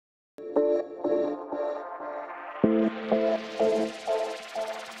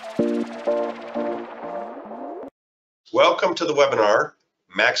Welcome to the webinar,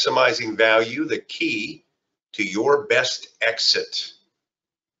 Maximizing Value, the Key to Your Best Exit.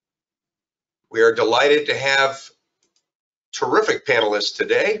 We are delighted to have terrific panelists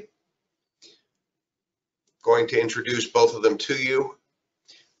today. Going to introduce both of them to you.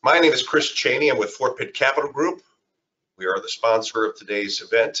 My name is Chris Cheney. I'm with Fort Pitt Capital Group. We are the sponsor of today's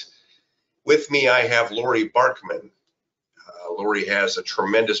event. With me, I have Lori Barkman. Lori has a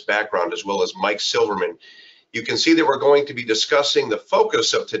tremendous background, as well as Mike Silverman. You can see that we're going to be discussing the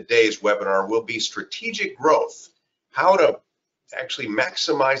focus of today's webinar will be strategic growth, how to actually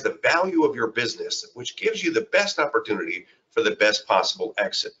maximize the value of your business, which gives you the best opportunity for the best possible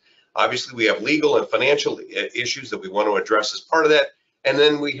exit. Obviously, we have legal and financial issues that we want to address as part of that. And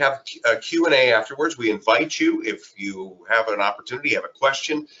then we have a Q&A afterwards. We invite you, if you have an opportunity, have a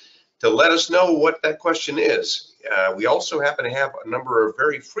question, to let us know what that question is. We also happen to have a number of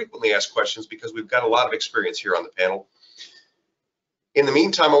very frequently asked questions because we've got a lot of experience here on the panel. In the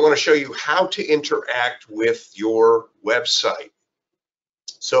meantime, I want to show you how to interact with your website.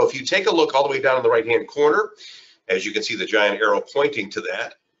 So if you take a look all the way down in the right-hand corner, as you can see the giant arrow pointing to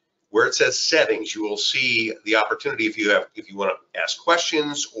that, where it says settings, you will see the opportunity if you want to ask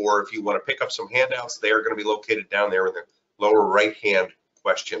questions or if you want to pick up some handouts. They are going to be located down there in the lower right-hand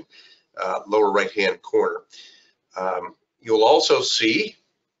corner. You'll also see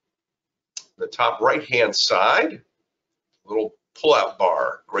the top right-hand side, little pull-out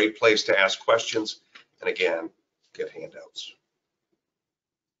bar, great place to ask questions and again, get handouts.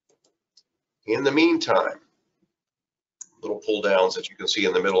 In the meantime, little pull downs that you can see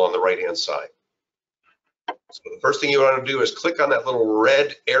in the middle on the right-hand side. So the first thing you want to do is click on that little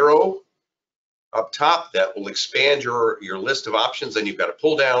red arrow up top. That will expand your list of options. Then you've got a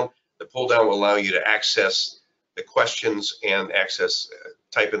pull down. The pull down will allow you to access the questions and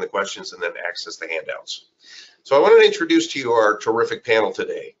type in the questions and then access the handouts. So I wanted to introduce to you our terrific panel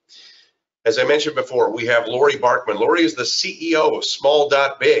today. As I mentioned before, we have Lori Barkman. Lori is the CEO of Small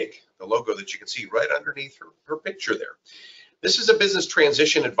Big, the logo that you can see right underneath her picture there. This is a business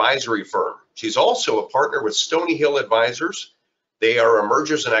transition advisory firm. She's also a partner with Stony Hill Advisors. They are a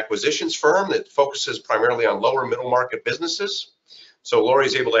mergers and acquisitions firm that focuses primarily on lower middle market businesses. So Lori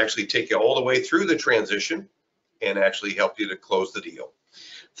is able to actually take you all the way through the transition and actually help you to close the deal.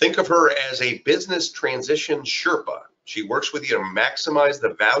 Think of her as a business transition Sherpa. She works with you to maximize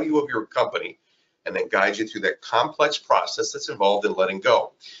the value of your company and then guides you through that complex process that's involved in letting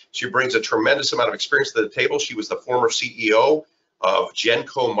go. She brings a tremendous amount of experience to the table. She was the former CEO of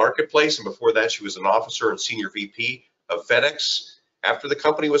Genco Marketplace, and before that, she was an officer and senior VP of FedEx after the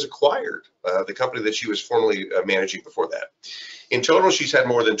company was acquired, the company that she was formerly managing before that. In total, she's had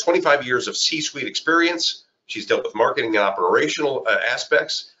more than 25 years of C-suite experience. She's dealt with marketing and operational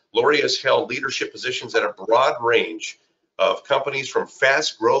aspects. Lori has held leadership positions at a broad range of companies, from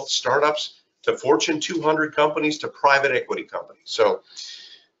fast growth startups to Fortune 200 companies to private equity companies. So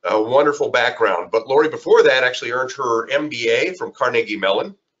a wonderful background. But Lori, before that, actually earned her MBA from Carnegie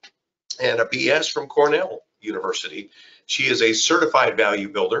Mellon and a BS from Cornell University. She is a certified value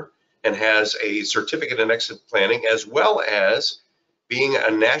builder and has a certificate in exit planning, as well as being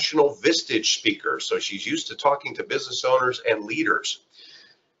a national Vistage speaker. So she's used to talking to business owners and leaders.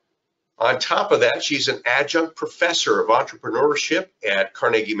 On top of that, she's an adjunct professor of entrepreneurship at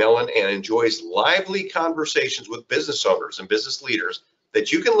Carnegie Mellon and enjoys lively conversations with business owners and business leaders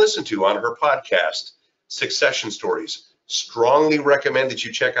that you can listen to on her podcast, Succession Stories. Strongly recommend that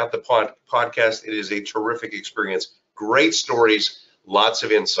you check out the podcast. It is a terrific experience. Great stories, lots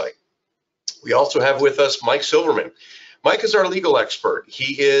of insight. We also have with us Mike Silverman. Mike is our legal expert.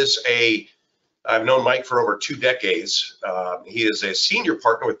 I've known Mike for over 2 decades. He is a senior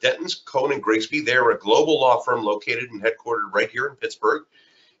partner with Denton, Cohn & Grigsby. They're a global law firm located and headquartered right here in Pittsburgh.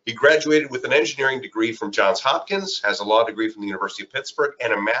 He graduated with an engineering degree from Johns Hopkins, has a law degree from the University of Pittsburgh,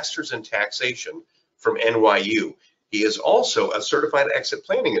 and a master's in taxation from NYU. He is also a certified exit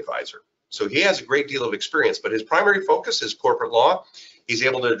planning advisor. So he has a great deal of experience, but his primary focus is corporate law. He's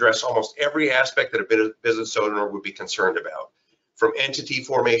able to address almost every aspect that a business owner would be concerned about, from entity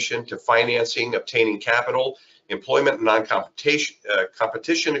formation to financing, obtaining capital, employment and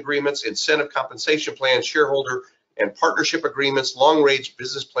non-competition agreements, incentive compensation plans, shareholder and partnership agreements, long-range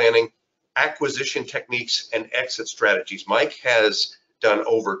business planning, acquisition techniques, and exit strategies. Mike has done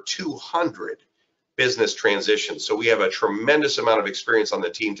over 200 business transitions. So we have a tremendous amount of experience on the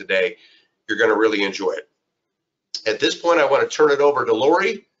team today. You're going to really enjoy it. At this point, I want to turn it over to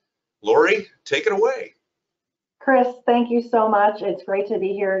Lori. Lori, take it away. Chris, thank you so much. It's great to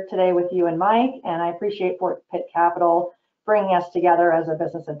be here today with you and Mike, and I appreciate Fort Pitt Capital bringing us together as a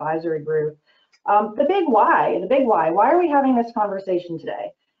business advisory group. The big why are we having this conversation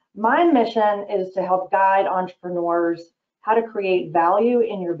today? My mission is to help guide entrepreneurs how to create value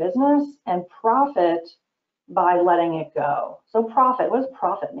in your business and profit by letting it go. So profit, what does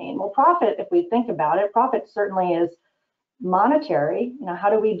profit mean? Well, profit, if we think about it, profit certainly is monetary. You know, how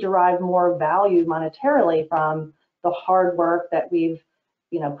do we derive more value monetarily from the hard work that we've,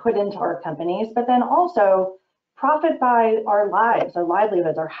 put into our companies, but then also profit by our lives, our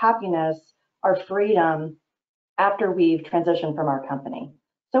livelihoods, our happiness, our freedom after we've transitioned from our company.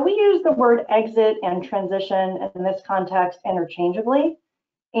 So we use the word exit and transition in this context interchangeably.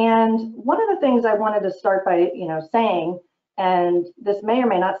 And one of the things I wanted to start by, saying, and this may or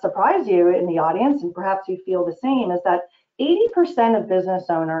may not surprise you in the audience, and perhaps you feel the same, is that 80% of business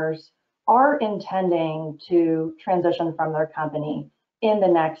owners are intending to transition from their company in the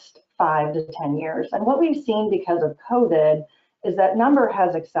next 5 to 10 years. And what we've seen because of COVID is that number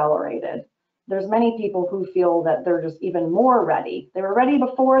has accelerated. There's many people who feel that they're just even more ready. They were ready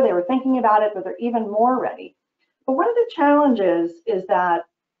before, they were thinking about it, but they're even more ready. But one of the challenges is that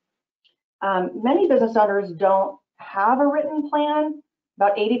many business owners don't have a written plan.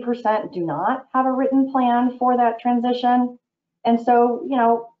 About 80% do not have a written plan for that transition. And so,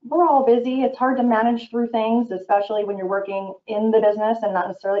 we're all busy. It's hard to manage through things, especially when you're working in the business and not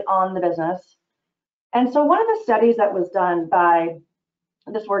necessarily on the business. And so one of the studies that was done by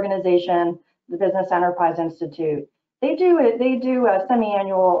this organization, the Business Enterprise Institute, they do a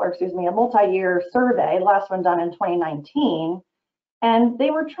a multi-year survey, the last one done in 2019. And they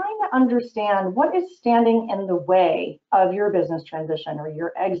were trying to understand what is standing in the way of your business transition or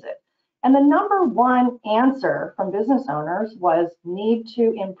your exit. And the number one answer from business owners was need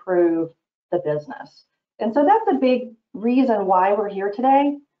to improve the business. And so that's a big reason why we're here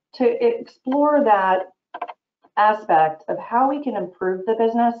today, to explore that aspect of how we can improve the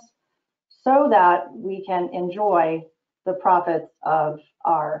business so that we can enjoy the profits of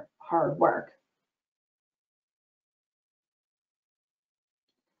our hard work.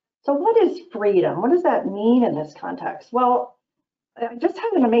 So what is freedom? What does that mean in this context? Well, I just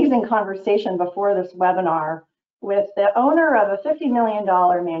had an amazing conversation before this webinar with the owner of a $50 million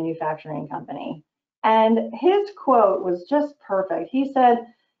manufacturing company. And his quote was just perfect. He said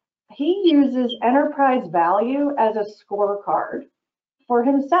he uses enterprise value as a scorecard for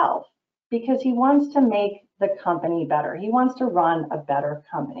himself because he wants to make the company better. He wants to run a better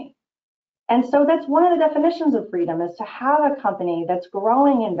company. And so that's one of the definitions of freedom, is to have a company that's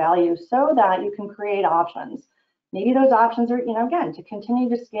growing in value so that you can create options. Maybe those options are, again, to continue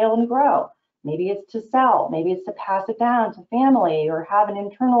to scale and grow. Maybe it's to sell. Maybe it's to pass it down to family or have an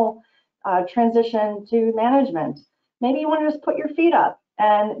internal transition to management. Maybe you want to just put your feet up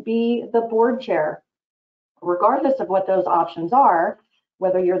and be the board chair. Regardless of what those options are,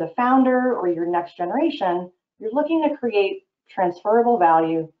 whether you're the founder or your next generation, you're looking to create transferable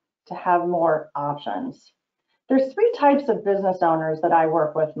value to have more options. There's 3 types of business owners that I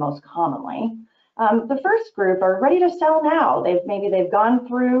work with most commonly. The first group are ready to sell now. They've gone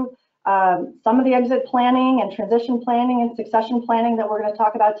through some of the exit planning and transition planning and succession planning that we're going to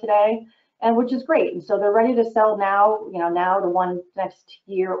talk about today, and which is great. And so they're ready to sell now, now to next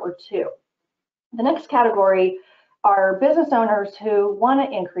year or 2. The next category are business owners who want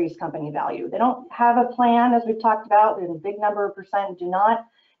to increase company value. They don't have a plan, as we've talked about, and a big number of percent do not,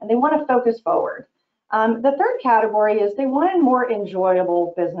 and they want to focus forward. The third category is they want a more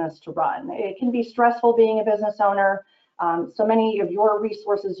enjoyable business to run. It can be stressful being a business owner. So many of your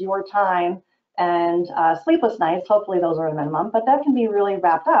resources, your time, and sleepless nights, hopefully those are a minimum, but that can be really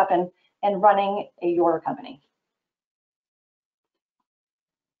wrapped up in running your company.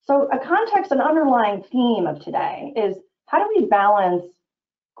 So a context, an underlying theme of today is how do we balance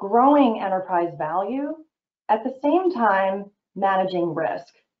growing enterprise value at the same time managing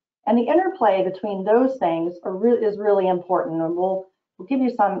risk? And the interplay between those things is really important, and we'll give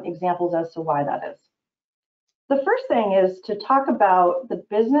you some examples as to why that is. The first thing is to talk about the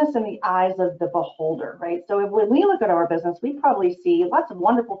business in the eyes of the beholder, right? So when we look at our business, we probably see lots of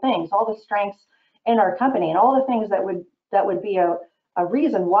wonderful things, all the strengths in our company, and all the things that would be a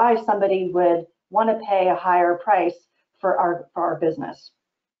reason why somebody would want to pay a higher price for our business.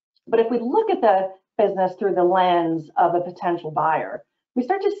 But if we look at the business through the lens of a potential buyer, we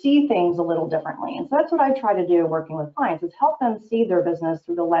start to see things a little differently. And so that's what I try to do working with clients, is help them see their business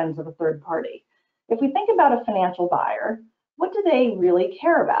through the lens of a third party. If we think about a financial buyer, what do they really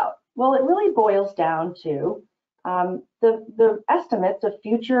care about? Well, it really boils down to the estimates of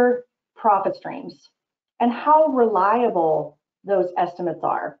future profit streams and how reliable those estimates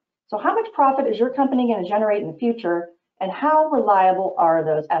are. So how much profit is your company going to generate in the future, And how reliable are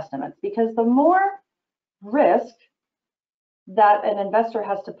those estimates? Because the more risk that an investor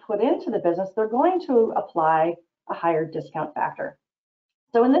has to put into the business, they're going to apply a higher discount factor.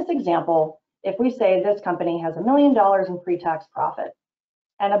 So in this example, if we say this company has $1 million in pre-tax profit,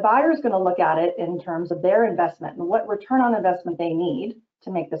 and a buyer is going to look at it in terms of their investment and what return on investment they need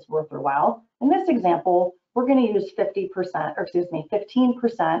to make this worth their while. In this example, we're going to use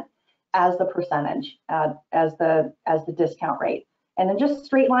 15% as the percentage, as the discount rate. And in just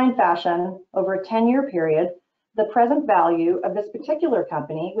straight line fashion, over a 10-year period, the present value of this particular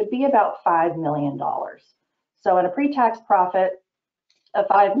company would be about $5 million. So at a pre-tax profit, a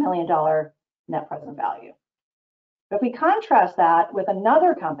 $5 million net present value. If we contrast that with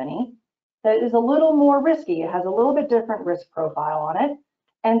another company that is a little more risky, it has a little bit different risk profile on it.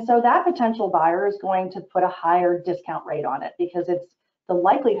 And so that potential buyer is going to put a higher discount rate on it because it's the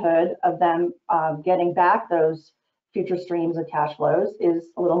likelihood of them getting back those future streams of cash flows is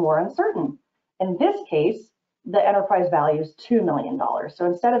a little more uncertain. In this case, the enterprise value is $2 million. So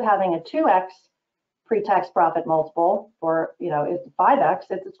instead of having a 2x pre-tax profit multiple, or it's 5x,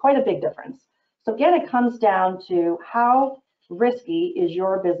 it's quite a big difference. So again, it comes down to how risky is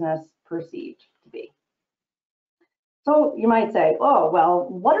your business perceived to be. So you might say, oh, well,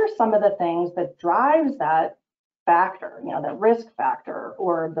 what are some of the things that drives that factor, that risk factor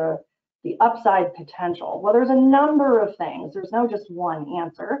or the upside potential? Well, there's a number of things. There's no just one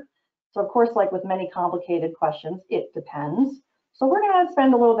answer. So of course, like with many complicated questions, it depends. So we're going to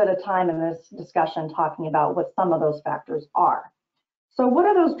spend a little bit of time in this discussion talking about what some of those factors are. So what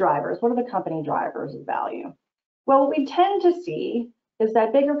are those drivers? What are the company drivers of value? Well, what we tend to see is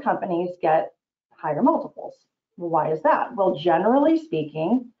that bigger companies get higher multiples. Well, why is that? Well, generally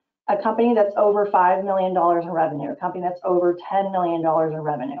speaking, a company that's over $5 million in revenue, a company that's over $10 million in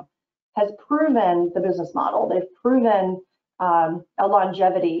revenue, has proven the business model. They've proven a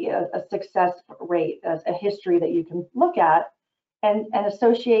longevity, a success rate, a history that you can look at and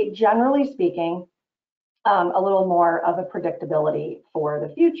associate, generally speaking, a little more of a predictability for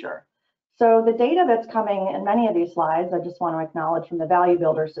the future. So the data that's coming in many of these slides, I just want to acknowledge from the Value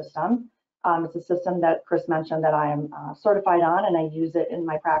Builder system. It's a system that Chris mentioned that I am certified on, and I use it in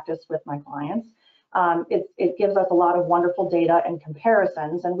my practice with my clients. It gives us a lot of wonderful data and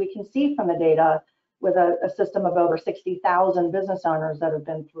comparisons, and we can see from the data with a system of over 60,000 business owners that have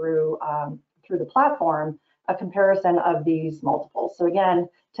been through the platform, a comparison of these multiples. So again,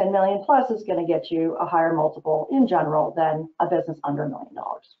 10 million plus is going to get you a higher multiple in general than a business under $1 million.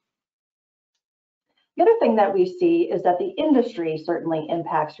 The other thing that we see is that the industry certainly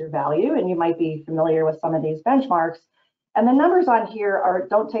impacts your value, and you might be familiar with some of these benchmarks. And the numbers on here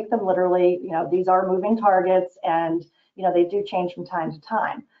don't take them literally. These are moving targets, and they do change from time to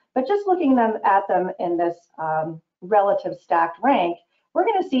time. But just looking at them in this relative stacked rank, we're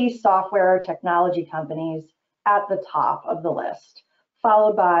going to see software technology companies at the top of the list,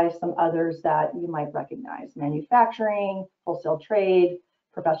 followed by some others that you might recognize: manufacturing, wholesale trade,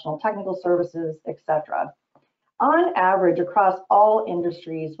 professional technical services, etc. On average, across all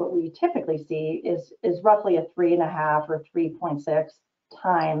industries, what we typically see is roughly a 3.5 or 3.6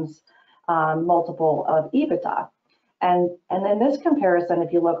 times multiple of EBITDA. And in this comparison,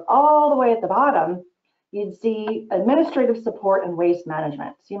 if you look all the way at the bottom, you'd see administrative support and waste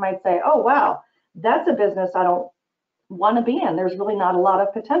management. So you might say, oh, wow, that's a business I don't want to be in. There's really not a lot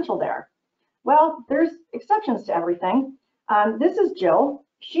of potential there. Well, there's exceptions to everything. This is Jill.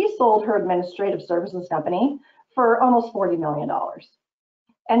 She sold her administrative services company for almost $40 million.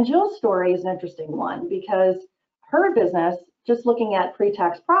 And Jill's story is an interesting one because her business, just looking at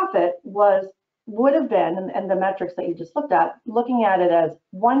pre-tax profit, would have been, and the metrics that you just looked at, looking at it as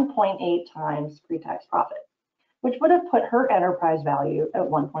 1.8 times pre-tax profit, which would have put her enterprise value at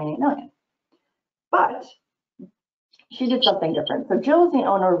 1.8 million. But she did something different. So Jill is the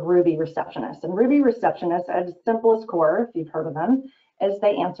owner of Ruby Receptionist, and Ruby Receptionist, at its simplest core, if you've heard of them, is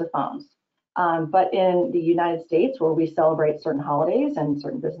they answer phones. But in the United States, where we celebrate certain holidays and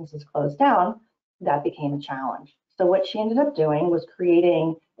certain businesses close down, that became a challenge. So what she ended up doing was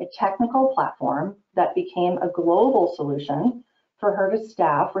creating a technical platform that became a global solution for her to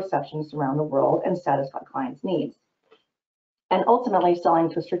staff receptionists around the world and satisfy clients' needs. And ultimately, selling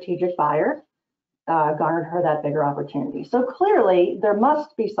to a strategic buyer garnered her that bigger opportunity. So clearly, there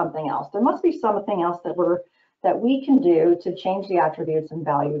must be something else. There must be something else that we can do to change the attributes and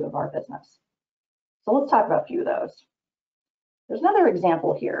value of our business. So let's talk about a few of those. There's another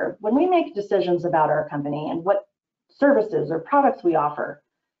example here. When we make decisions about our company and what services or products we offer,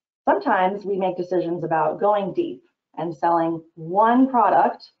 sometimes we make decisions about going deep and selling one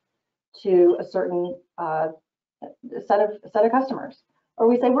product to a certain set of customers. Or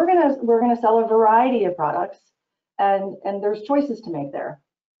we say we're gonna sell a variety of products, and there's choices to make there.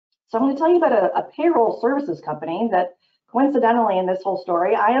 So I'm going to tell you about a payroll services company that coincidentally in this whole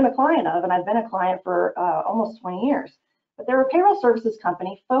story I am a client of, and I've been a client for almost 20 years. But they're a payroll services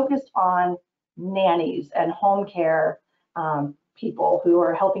company focused on nannies and home care people who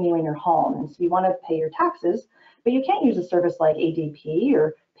are helping you in your home. And so you want to pay your taxes, but you can't use a service like ADP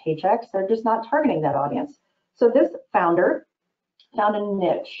or Paychex. They're just not targeting that audience. So this founder found a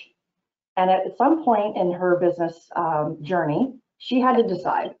niche. And at some point in her business journey, she had to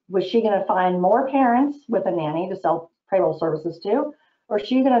decide, was she going to find more parents with a nanny to sell payroll services to, or is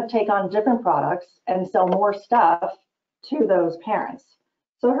she going to take on different products and sell more stuff to those parents?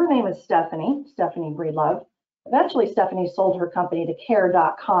 So her name is Stephanie Breedlove. Eventually, Stephanie sold her company to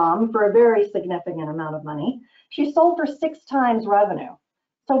care.com for a very significant amount of money. She sold for 6 times revenue.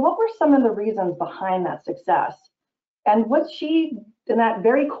 So what were some of the reasons behind that success? And what she, in that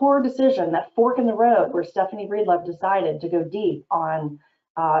very core decision, that fork in the road where Stephanie Breedlove decided to go deep on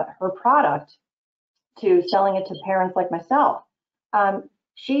her product to selling it to parents like myself,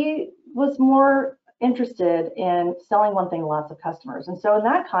 she was more interested in selling one thing to lots of customers. And so in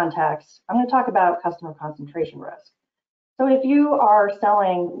that context, I'm going to talk about customer concentration risk. So if you are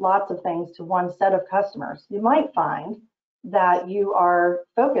selling lots of things to one set of customers, you might find that you are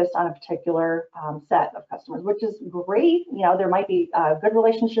focused on a particular set of customers, which is great. You know, there might be good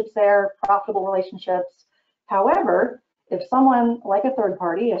relationships there, profitable relationships. However, if someone like a third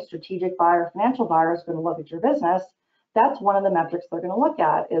party, a strategic buyer, financial buyer is going to look at your business, that's one of the metrics they're going to look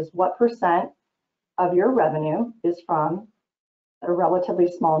at is what % of your revenue is from a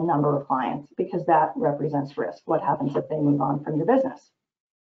relatively small number of clients, because that represents risk. What happens if they move on from your business?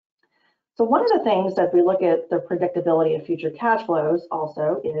 So one of the things that we look at the predictability of future cash flows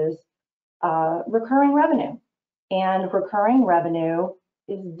also is recurring revenue. And recurring revenue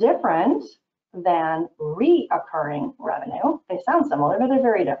is different than reoccurring revenue. They sound similar, but they're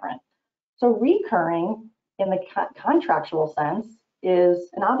very different. So recurring in the contractual sense is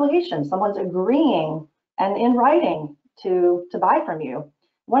an obligation. Someone's agreeing and in writing to buy from you.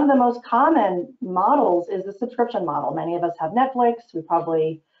 One of the most common models is the subscription model. Many of us have Netflix. We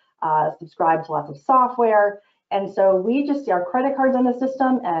probably subscribe to lots of software. And so we just see our credit cards in the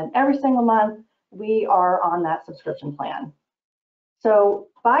system, and every single month we are on that subscription plan. So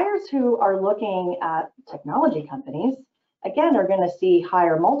buyers who are looking at technology companies, again, are going to see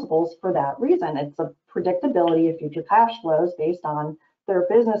higher multiples for that reason. It's a predictability of future cash flows based on their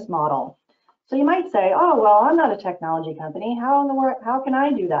business model. So you might say, oh, well, I'm not a technology company. How in the world, how can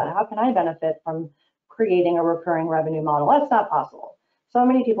I do that? How can I benefit from creating a recurring revenue model? That's not possible. So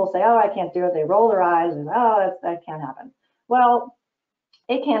many people say, oh, I can't do it. They roll their eyes and, oh, that can't happen. Well,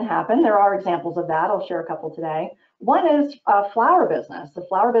 it can happen. There are examples of that. I'll share a couple today. One is a flower business. The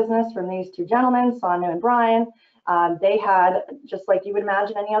flower business from these two gentlemen, Sanu and Brian. They had, just like you would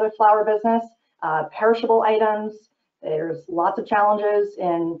imagine any other flower business, perishable items. There's lots of challenges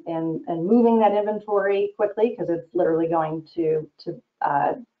in moving that inventory quickly because it's literally going to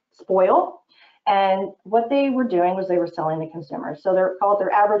spoil. And what they were doing was they were selling to consumers. So they're called,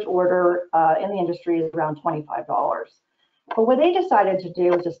 their average order in the industry is around $25. But what they decided to do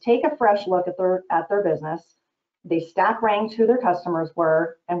was just take a fresh look at their business. They stack ranked who their customers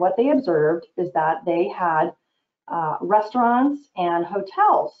were, and what they observed is that they had restaurants and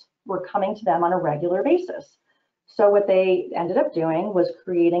hotels were coming to them on a regular basis. So what they ended up doing was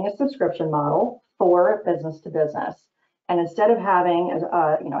creating a subscription model for business to business. And instead of having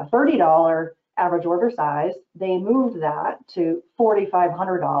a $30 average order size, they moved that to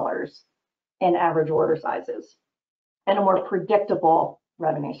 $4,500 in average order sizes and a more predictable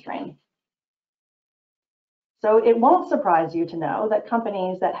revenue stream. So it won't surprise you to know that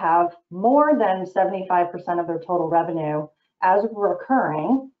companies that have more than 75% of their total revenue as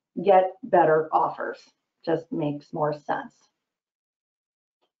recurring get better offers. Just makes more sense.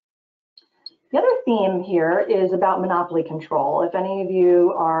 The other theme here is about monopoly control. If any of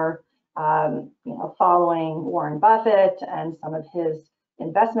you are following Warren Buffett and some of his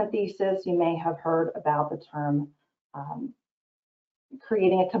investment thesis, you may have heard about the term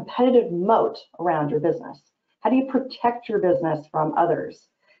creating a competitive moat around your business. How do you protect your business from others?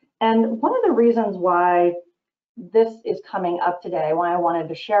 And one of the reasons why this is coming up today, why I wanted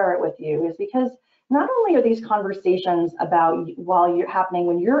to share it with you, is because not only are these conversations about while you're happening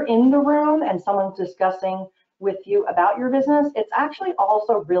when you're in the room and someone's discussing with you about your business, it's actually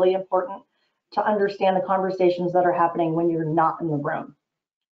also really important to understand the conversations that are happening when you're not in the room.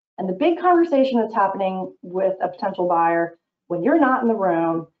 And the big conversation that's happening with a potential buyer when you're not in the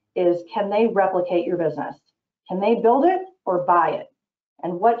room is, can they replicate your business? Can they build it or buy it?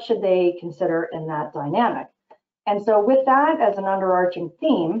 And what should they consider in that dynamic? And so with that as an underarching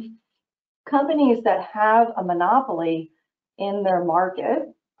theme, companies that have a monopoly in their market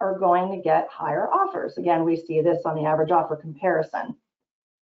are going to get higher offers. Again, we see this on the average offer comparison.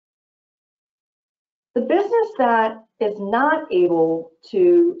 The business that is not able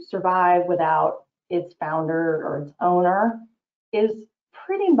to survive without its founder or its owner is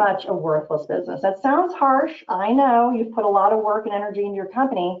pretty much a worthless business. That sounds harsh. I know you've put a lot of work and energy into your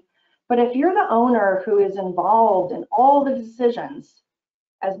company, but if you're the owner who is involved in all the decisions,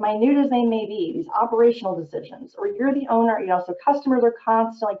 as minute as they may be, these operational decisions, or you're the owner, so customers are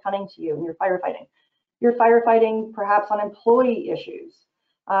constantly coming to you and you're firefighting. You're firefighting perhaps on employee issues.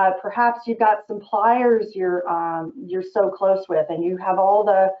 Perhaps you've got suppliers you're so close with, and you have all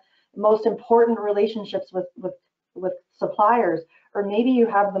the most important relationships with suppliers, or maybe you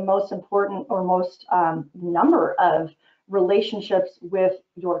have the most important or most number of relationships with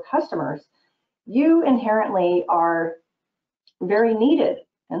your customers. You inherently are very needed,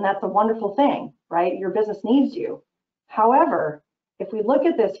 and that's a wonderful thing, right? Your business needs you. However, if we look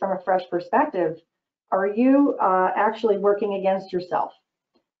at this from a fresh perspective, are you actually working against yourself?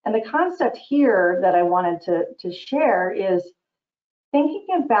 And the concept here that I wanted to share is thinking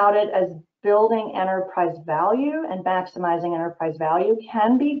about it as building enterprise value and maximizing enterprise value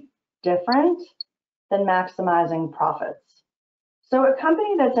can be different than maximizing profits. So a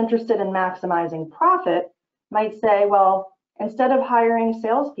company that's interested in maximizing profit might say, well, instead of hiring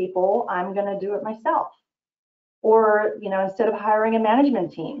salespeople, I'm going to do it myself. Or, instead of hiring a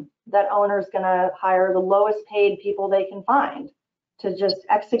management team, that owner's going to hire the lowest paid people they can find to just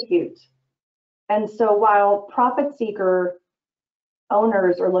execute. And so while profit seeker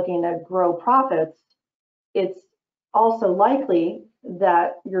owners are looking to grow profits, it's also likely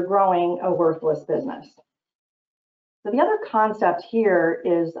that you're growing a worthless business. So the other concept here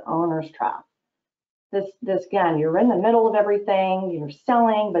is the owner's trap. This again, you're in the middle of everything, you're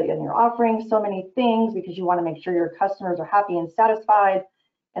selling, but you're offering so many things because you want to make sure your customers are happy and satisfied.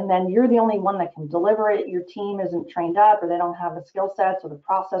 And then you're the only one that can deliver it. Your team isn't trained up, or they don't have the skill sets or the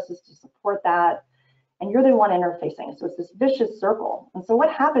processes to support that. And you're the one interfacing. So it's this vicious circle. And so what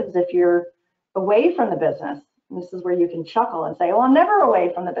happens if you're away from the business? And this is where you can chuckle and say, well, I'm never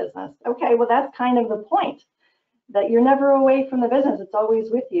away from the business. Okay, well, that's kind of the point, that you're never away from the business. It's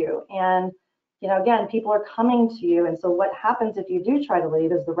always with you. And again, people are coming to you. And so what happens if you do try to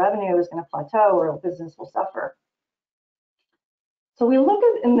leave is the revenue is going to plateau or the business will suffer. So we look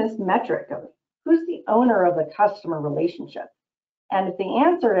at in this metric of who's the owner of the customer relationship. And if the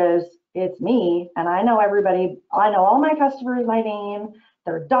answer is it's me, and I know everybody, I know all my customers by name,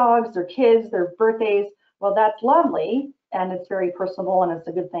 their dogs, their kids, their birthdays, well, that's lovely. And it's very personable, and it's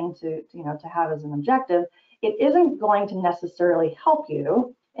a good thing to have as an objective. It isn't going to necessarily help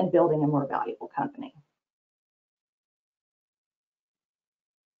you in building a more valuable company.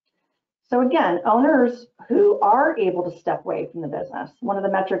 So again, owners who are able to step away from the business, one of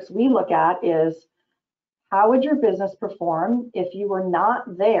the metrics we look at is how would your business perform if you were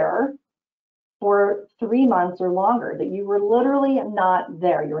not there for 3 months or longer, that you were literally not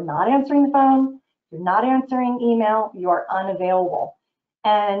there. You're not answering the phone, you're not answering email, you are unavailable.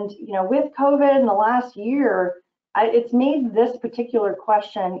 And with COVID in the last year, it's made this particular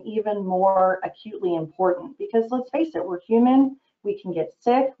question even more acutely important, because let's face it, we're human. We can get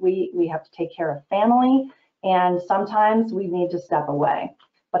sick, we have to take care of family, and sometimes we need to step away.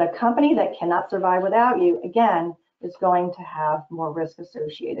 But a company that cannot survive without you, again, is going to have more risk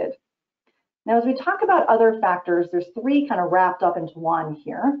associated. Now, as we talk about other factors, there's 3 kind of wrapped up into one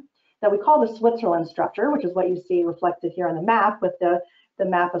here that we call the Switzerland structure, which is what you see reflected here on the map with the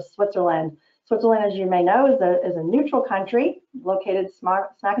map of Switzerland. Switzerland, as you may know, is a neutral country located smack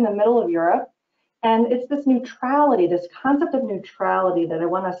in the middle of Europe. And it's this neutrality, this concept of neutrality that I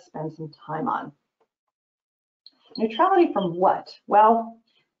want to spend some time on. Neutrality from what? Well,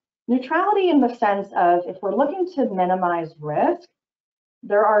 neutrality in the sense of if we're looking to minimize risk,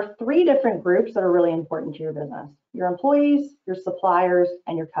 there are 3 different groups that are really important to your business: your employees, your suppliers,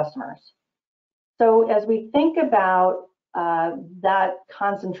 and your customers. So as we think about that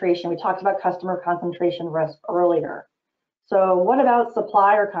concentration, we talked about customer concentration risk earlier. So what about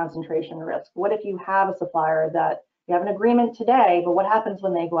supplier concentration risk? What if you have a supplier that you have an agreement today, but what happens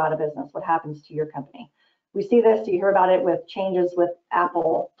when they go out of business? What happens to your company? We see this, you hear about it with changes with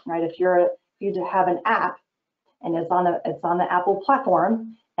Apple, right? If you have an app and it's on the Apple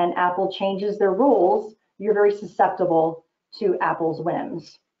platform and Apple changes their rules, you're very susceptible to Apple's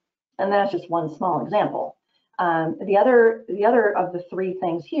whims. And that's just one small example. The other of the three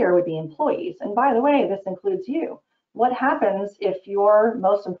things here would be employees. And by the way, this includes you. What happens if your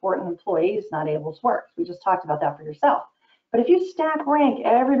most important employee is not able to work? We just talked about that for yourself. But if you stack rank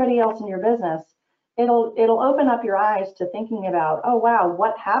everybody else in your business, it'll open up your eyes to thinking about, oh wow,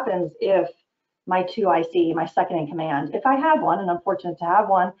 what happens if my 2IC, my second in command, if I have one, and I'm fortunate to have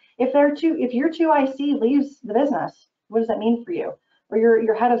one, if your 2IC leaves the business, what does that mean for you? Or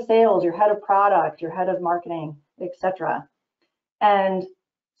your head of sales, your head of product, your head of marketing, etc. And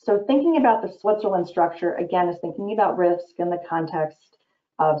so thinking about the Switzerland structure, again, is thinking about risk in the context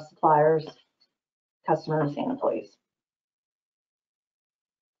of suppliers, customers, and employees.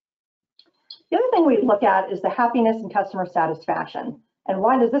 The other thing we look at is the happiness and customer satisfaction. And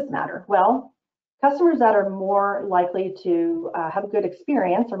why does this matter? Well, customers that are more likely to have a good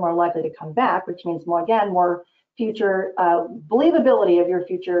experience are more likely to come back, which means more future believability of your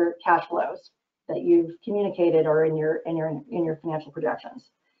future cash flows that you've communicated or in your financial projections.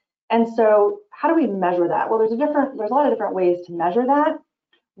 And so how do we measure that? Well, there's a lot of different ways to measure that.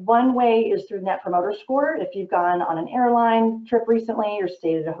 One way is through Net Promoter Score. If you've gone on an airline trip recently or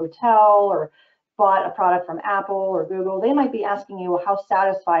stayed at a hotel or bought a product from Apple or Google, they might be asking you, well, how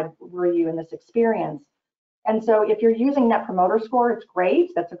satisfied were you in this experience? And so if you're using Net Promoter Score, it's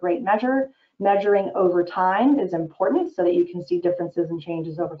great. That's a great measure. Measuring over time is important so that you can see differences and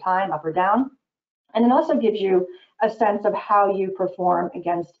changes over time, up or down. And it also gives you a sense of how you perform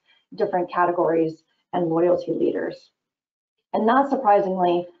against different categories and loyalty leaders. And not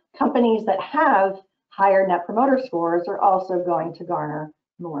surprisingly, companies that have higher Net Promoter Scores are also going to garner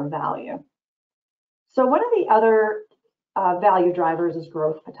more value. So one of the other value drivers is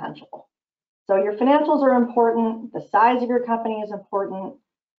growth potential. So your financials are important, the size of your company is important,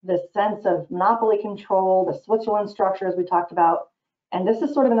 the sense of monopoly control, the Switzerland structure as we talked about, and this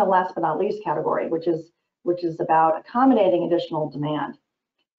is sort of in the last but not least category, which is about accommodating additional demand.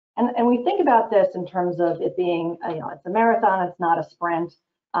 And we think about this in terms of it being, it's a marathon, it's not a sprint.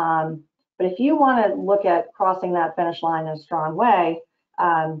 But if you want to look at crossing that finish line in a strong way,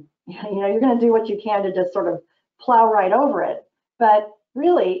 you're going to do what you can to just sort of plow right over it. But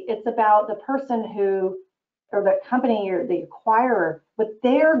really, it's about the person who, or the company or the acquirer, what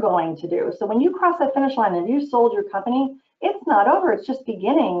they're going to do. So when you cross that finish line and you sold your company, it's not over. It's just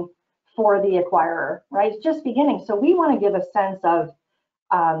beginning for the acquirer, right? It's just beginning. So we want to give a sense of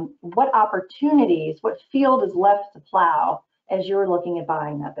what opportunities, what field is left to plow as you're looking at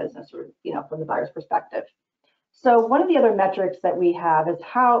buying that business, or from the buyer's perspective. So one of the other metrics that we have is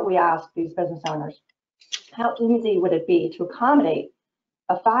how we ask these business owners, how easy would it be to accommodate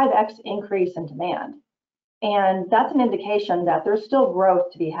a 5x increase in demand? And that's an indication that there's still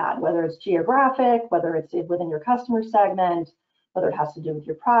growth to be had, whether it's geographic, whether it's within your customer segment, whether it has to do with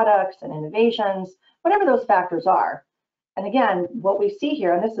your products and innovations, whatever those factors are. And again, what we see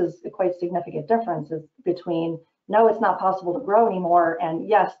here, and this is a quite significant difference, is between no, it's not possible to grow anymore, and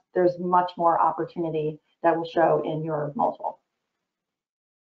yes, there's much more opportunity that will show in your multiple.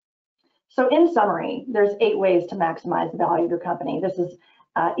 So in summary, there's 8 ways to maximize the value of your company. This is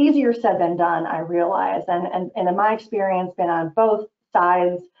easier said than done, I realize, and in my experience, been on both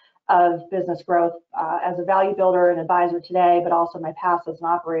sides of business growth as a value builder and advisor today, but also my past as an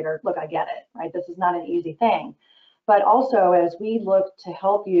operator. Look, I get it, right? This is not an easy thing. But also, as we look to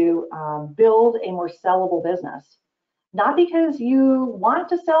help you build a more sellable business, not because you want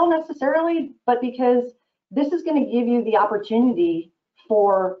to sell necessarily, but because this is going to give you the opportunity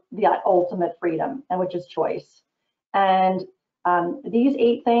for the ultimate freedom, and which is choice. And these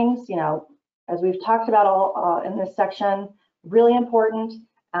 8 things, as we've talked about all in this section, really important.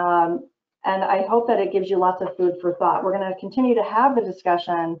 And I hope that it gives you lots of food for thought. We're going to continue to have the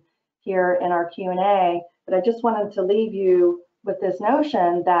discussion here in our Q&A, but I just wanted to leave you with this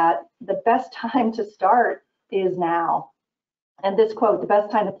notion that the best time to start is now. And this quote, the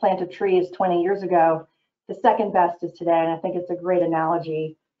best time to plant a tree is 20 years ago. The second best is today. And I think it's a great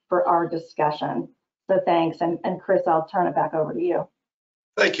analogy for our discussion. So thanks. And Chris, I'll turn it back over to you.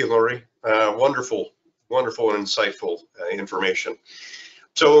 Thank you, Lori. Wonderful and insightful information.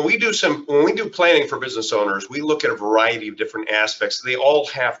 So when we do planning for business owners, we look at a variety of different aspects. They all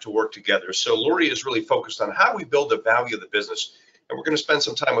have to work together. So Lori is really focused on how do we build the value of the business. And we're going to spend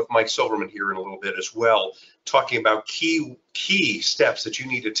some time with Mike Silverman here in a little bit as well, talking about key steps that you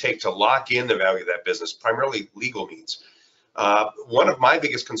need to take to lock in the value of that business, primarily legal needs. One of my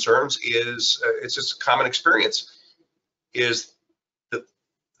biggest concerns is, it's just a common experience, is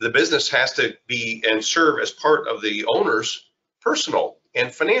the business has to be and serve as part of the owner's personal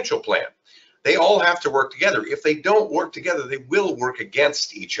and financial plan. They all have to work together. If they don't work together, they will work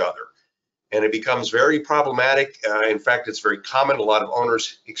against each other. and it becomes very problematic. In fact, it's very common. A lot of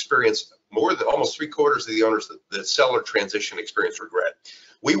owners experience, more than almost 3/4 of the owners that sell or transition experience regret.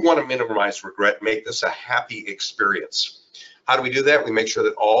 We want to minimize regret, make this a happy experience. How do we do that? We make sure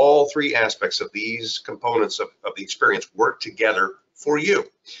that all three aspects of these components of the experience work together for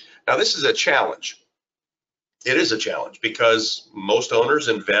you. Now, this is a challenge. It is a challenge because most owners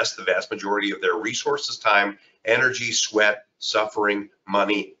invest the vast majority of their resources, time, energy, sweat, suffering,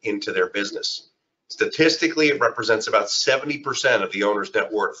 money into their business. Statistically, it represents about 70% of the owner's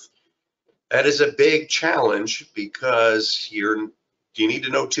net worth. That is a big challenge because you need to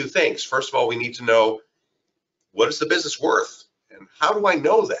know two things. First of all, we need to know, what is the business worth? And how do I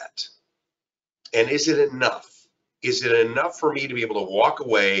know that? And is it enough? Is it enough for me to be able to walk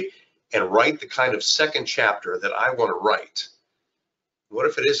away and write the kind of second chapter that I want to write? What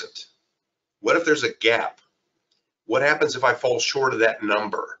if it isn't? What if there's a gap? What happens if I fall short of that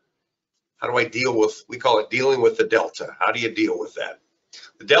number? How do I deal with, we call it dealing with the delta. How do you deal with that?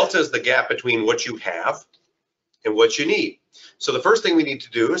 The delta is the gap between what you have and what you need. So the first thing we need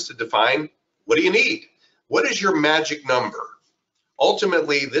to do is to define, what do you need? What is your magic number?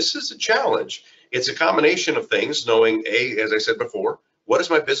 Ultimately, this is a challenge. It's a combination of things, knowing, as I said before, what is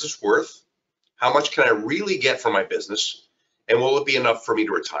my business worth? How much can I really get from my business? And will it be enough for me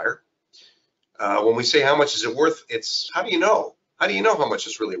to retire? When we say how much is it worth, it's how do you know? How do you know how much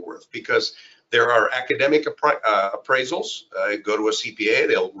it's really worth? Because there are academic appraisals. Go to a CPA,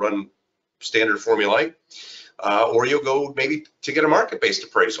 they'll run standard formulae. Or you'll go maybe to get a market-based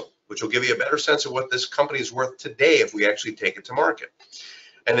appraisal, which will give you a better sense of what this company is worth today if we actually take it to market.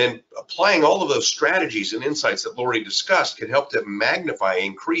 And then applying all of those strategies and insights that Lori discussed can help to magnify,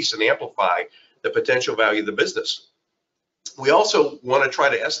 increase, and amplify the potential value of the business. We also want to try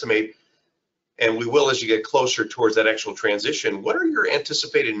to estimate, and we will as you get closer towards that actual transition, what are your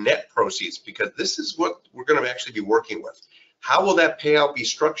anticipated net proceeds? Because this is what we're going to actually be working with. How will that payout be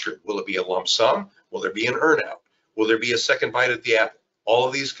structured? Will it be a lump sum? Will there be an earnout? Will there be a second bite at the apple? All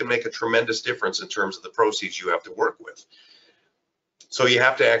of these can make a tremendous difference in terms of the proceeds you have to work with. So you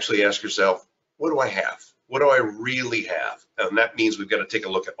have to actually ask yourself, what do I have? What do I really have? And that means we've got to take a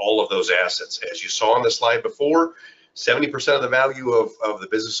look at all of those assets. As you saw on the slide before, 70% of the value of the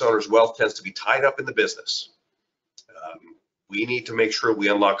business owner's wealth tends to be tied up in the business. We need to make sure we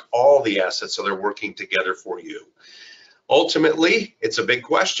unlock all the assets so they're working together for you. Ultimately, it's a big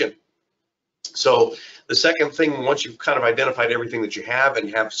question. So the second thing, once you've kind of identified everything that you have and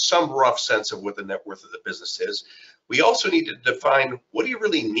you have some rough sense of what the net worth of the business is, we also need to define, what do you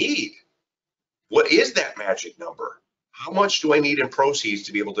really need? What is that magic number? How much do I need in proceeds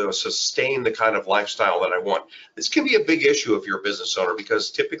to be able to sustain the kind of lifestyle that I want? This can be a big issue if you're a business owner,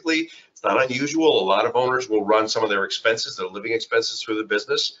 because typically it's not unusual. A lot of owners will run some of their expenses, their living expenses, through the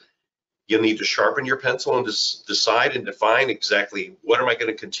business. You'll need to sharpen your pencil and decide and define exactly, what am I going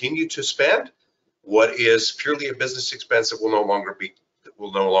to continue to spend? What is purely a business expense that will no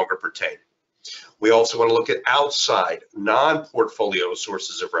longer pertain? We also want to look at outside non-portfolio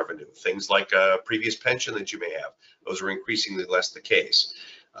sources of revenue, things like a previous pension that you may have. Those are increasingly less the case.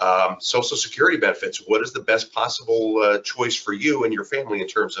 Social Security benefits. What is the best possible choice for you and your family in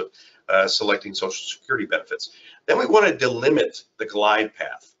terms of selecting Social Security benefits? Then we want to delimit the glide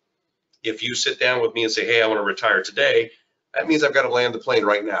path. If you sit down with me and say, hey, I want to retire today, that means I've got to land the plane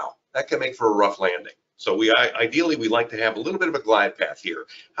right now. That can make for a rough landing. So ideally, we like to have a little bit of a glide path here.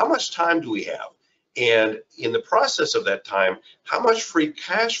 How much time do we have? And in the process of that time, how much free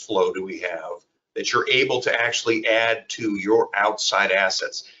cash flow do we have that you're able to actually add to your outside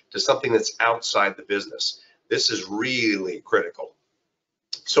assets, to something that's outside the business? This is really critical.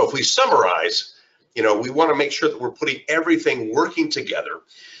 So if we summarize, we want to make sure that we're putting everything working together,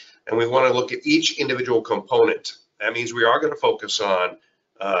 and we want to look at each individual component. That means we are going to focus on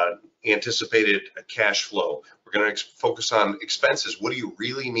anticipated cash flow. We're going to focus on expenses. What do you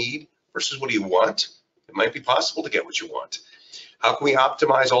really need versus what do you want? It might be possible to get what you want. How can we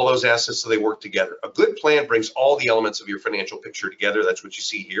optimize all those assets so they work together? A good plan brings all the elements of your financial picture together. That's what you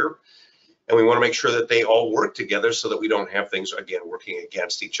see here. And we want to make sure that they all work together so that we don't have things, again, working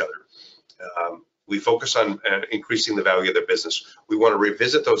against each other. We focus on increasing the value of the business. We want to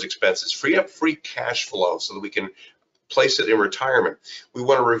revisit those expenses, free up free cash flow so that we can place it in retirement. We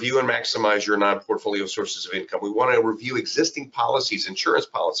want to review and maximize your non-portfolio sources of income. We want to review existing policies, insurance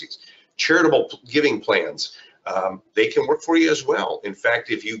policies, charitable giving plans. They can work for you as well. In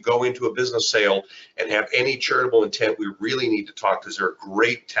fact, if you go into a business sale and have any charitable intent, we really need to talk, because there are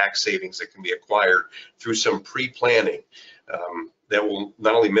great tax savings that can be acquired through some pre-planning that will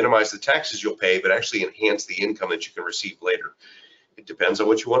not only minimize the taxes you'll pay, but actually enhance the income that you can receive later. It depends on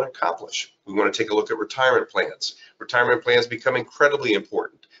what you want to accomplish. We want to take a look at retirement plans. Retirement plans become incredibly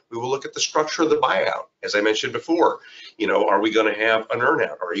important. We will look at the structure of the buyout. As I mentioned before, are we going to have an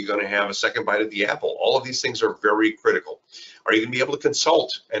earnout? Are you going to have a second bite of the apple? All of these things are very critical. Are you going to be able to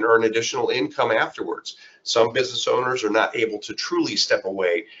consult and earn additional income afterwards? Some business owners are not able to truly step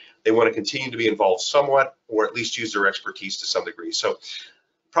away. They want to continue to be involved somewhat, or at least use their expertise to some degree. So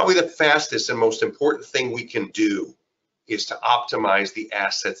probably the fastest and most important thing we can do is to optimize the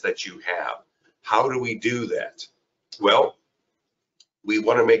assets that you have. How do we do that? Well, we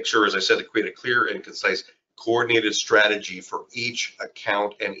want to make sure, as I said, to create a clear and concise coordinated strategy for each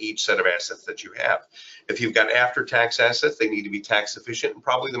account and each set of assets that you have. If you've got after-tax assets, they need to be tax efficient and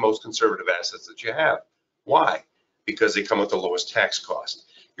probably the most conservative assets that you have. Why? Because they come with the lowest tax cost.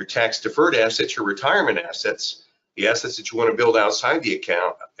 Your tax deferred assets, your retirement assets, the assets that you want to build outside the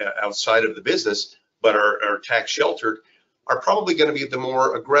account, outside of the business, but are tax sheltered, are probably going to be the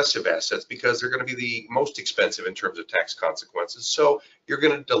more aggressive assets because they're going to be the most expensive in terms of tax consequences. So you're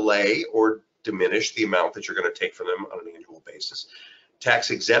going to delay or diminish the amount that you're going to take from them on an annual basis. Tax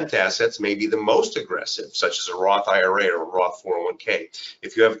exempt assets may be the most aggressive, such as a Roth IRA or a Roth 401k.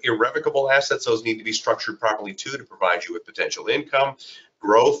 If you have irrevocable assets, those need to be structured properly too to provide you with potential income,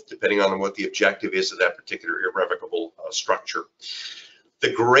 growth, depending on what the objective is of that particular irrevocable structure.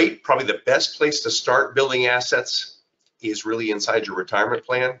 Probably the best place to start building assets is really inside your retirement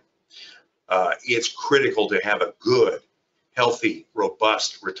plan. It's critical to have a good, healthy,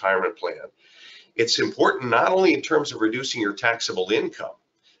 robust retirement plan. It's important not only in terms of reducing your taxable income,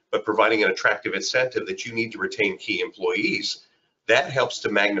 but providing an attractive incentive that you need to retain key employees. That helps to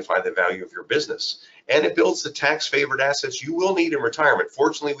magnify the value of your business. And it builds the tax favored assets you will need in retirement.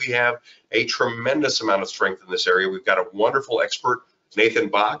 Fortunately, we have a tremendous amount of strength in this area. We've got a wonderful expert, Nathan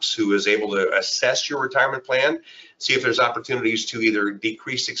Box, who is able to assess your retirement plan, see if there's opportunities to either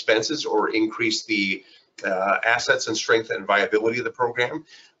decrease expenses or increase the assets and strength and viability of the program.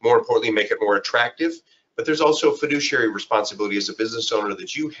 More importantly, make it more attractive. But there's also fiduciary responsibility as a business owner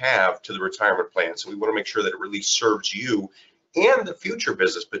that you have to the retirement plan. So we want to make sure that it really serves you and the future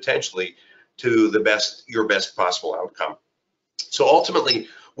business potentially to your best possible outcome. So ultimately,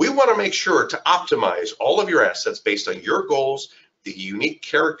 we want to make sure to optimize all of your assets based on your goals, the unique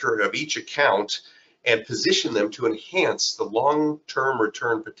character of each account, and position them to enhance the long-term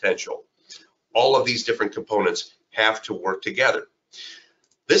return potential. All of these different components have to work together.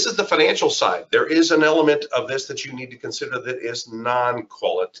 This is the financial side. There is an element of this that you need to consider that is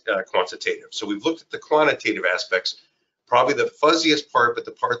non-quantitative. So we've looked at the quantitative aspects. Probably the fuzziest part, but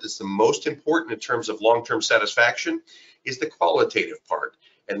the part that's the most important in terms of long-term satisfaction is the qualitative part.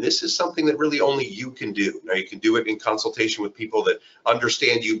 And this is something that really only you can do. Now, you can do it in consultation with people that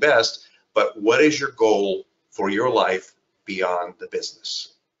understand you best, but what is your goal for your life beyond the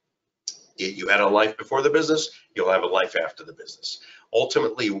business? You had a life before the business, you'll have a life after the business.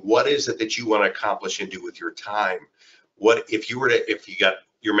 Ultimately, what is it that you want to accomplish and do with your time? If you got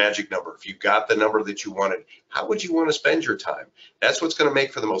your magic number, if you got the number that you wanted, how would you want to spend your time? That's what's going to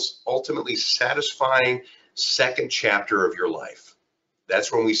make for the most ultimately satisfying second chapter of your life.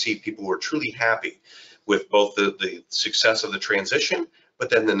 That's when we see people who are truly happy with both the success of the transition, but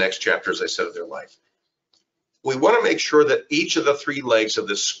then the next chapter, as I said, of their life. We want to make sure that each of the three legs of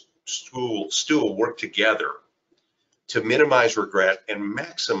this stool work together to minimize regret and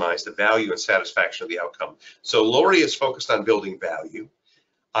maximize the value and satisfaction of the outcome. So Lori is focused on building value.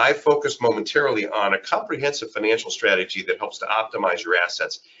 I focused momentarily on a comprehensive financial strategy that helps to optimize your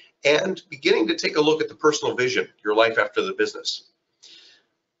assets and beginning to take a look at the personal vision, your life after the business.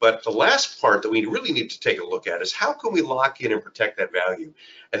 But the last part that we really need to take a look at is how can we lock in and protect that value?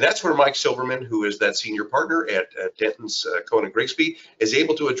 And that's where Mike Silverman, who is that senior partner at Denton's Cohen & Grigsby, is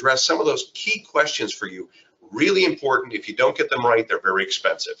able to address some of those key questions for you. Really important. If you don't get them right, they're very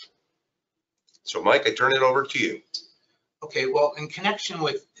expensive. So Mike, I turn it over to you. Okay, well, in connection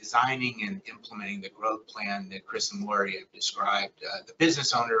with designing and implementing the growth plan that Chris and Lori have described, the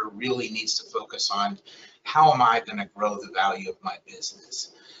business owner really needs to focus on how am I going to grow the value of my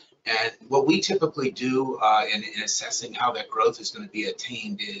business? And what we typically do in assessing how that growth is going to be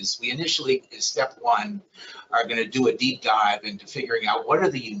attained is we initially, as step one, are going to do a deep dive into figuring out what are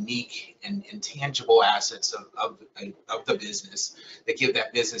the unique and intangible assets of the business that give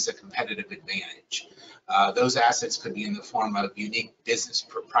that business a competitive advantage. Those assets could be in the form of unique business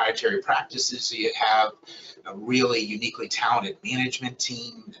proprietary practices. So you have a really uniquely talented management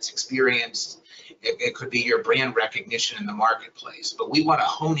team that's experienced. It could be your brand recognition in the marketplace, but we want to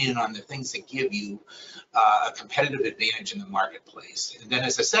hone in on the things that give you a competitive advantage in the marketplace. And then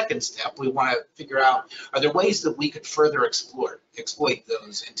as a second step, we want to figure out, are there ways that we could further exploit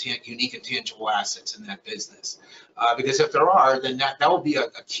those unique and tangible assets in that business? Because if there are, then that will be a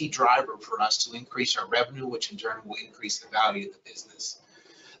key driver for us to increase our revenue, which in turn will increase the value of the business.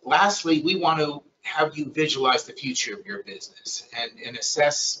 Lastly, we want to have you visualize the future of your business and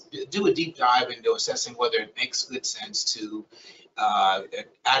assess, do a deep dive into assessing whether it makes good sense to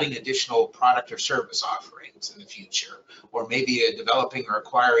adding additional product or service offerings in the future, or maybe developing or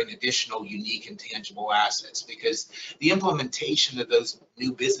acquiring additional unique and tangible assets, because the implementation of those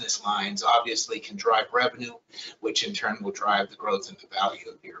new business lines obviously can drive revenue, which in turn will drive the growth and the value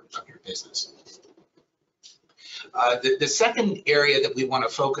of your business. The second area that we want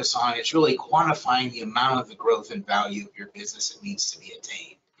to focus on is really quantifying the amount of the growth and value of your business that needs to be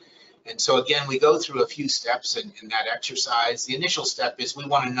attained. And so again, we go through a few steps in that exercise. The initial step is we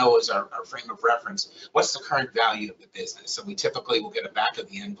want to know, as our frame of reference, what's the current value of the business. So we typically will get a back of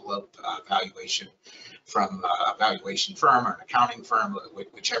the envelope valuation from a valuation firm or an accounting firm,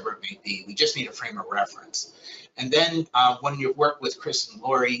 whichever it may be. We just need a frame of reference. And then when you work with Chris and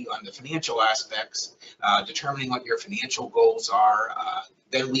Lori on the financial aspects, determining what your financial goals are,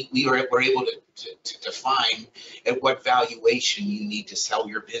 then we're able to define at what valuation you need to sell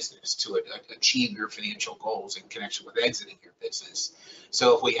your business to achieve your financial goals in connection with exiting your business.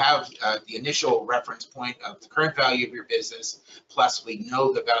 So if we have the initial reference point of the current value of your business, plus we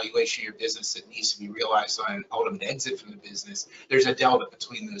know the valuation of your business that needs to be realized on an ultimate exit from the business, there's a delta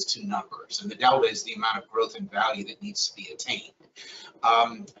between those two numbers. And the delta is the amount of growth and value that needs to be attained.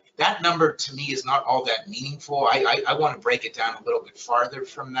 That number to me is not all that meaningful. I want to break it down a little bit farther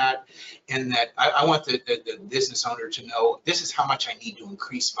from that, and that I want the business owner to know this is how much I need to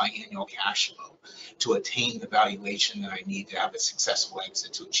increase my annual cash flow to attain the valuation that I need to have a successful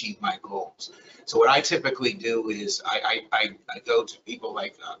exit to achieve my goals. So what I typically do is I go to people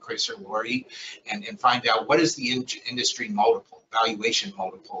like Chris or Lori and find out what is the industry multiple, valuation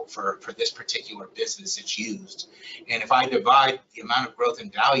multiple for this particular business that's used. And if I divide the amount of growth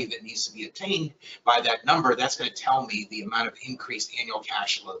and value that needs to be attained by that number, that's going to tell me the amount of increased annual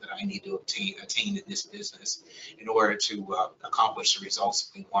cash flow that I need to attain in this business in order to accomplish the results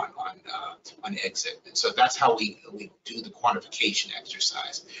that we want on exit. And so that's how we do the quantification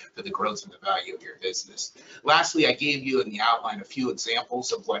exercise for the growth and the value of your business. Lastly, I gave you in the outline a few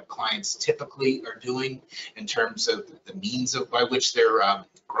examples of what clients typically are doing in terms of the means by which they're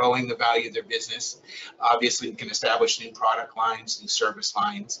growing the value of their business. Obviously, we can establish new product lines, new service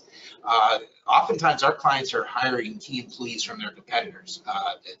lines. Oftentimes, our clients are hiring key employees from their competitors,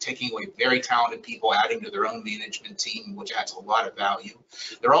 taking away very talented people, adding to their own management team, which adds a lot of value.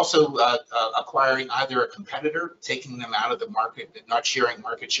 They're also acquiring either a competitor, taking them out of the market, not sharing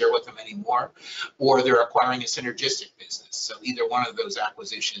market share with them anymore, or they're acquiring a synergistic business. So either one of those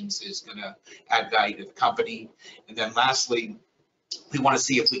acquisitions is going to add value to the company. And then lastly, we want to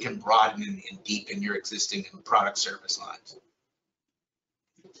see if we can broaden and deepen your existing product service lines.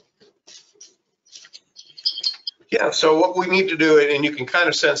 Yeah, so what we need to do, and you can kind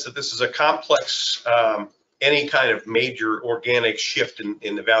of sense that this is a complex, any kind of major organic shift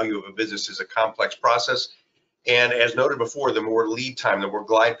in the value of a business is a complex process. And as noted before, the more lead time, the more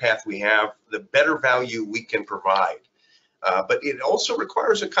glide path we have, the better value we can provide. But it also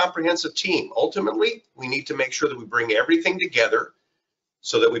requires a comprehensive team. Ultimately, we need to make sure that we bring everything together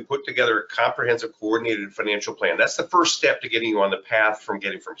so that we put together a comprehensive, coordinated financial plan. That's the first step to getting you on the path from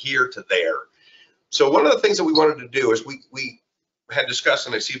getting from here to there. So one of the things that we wanted to do is we had discussed,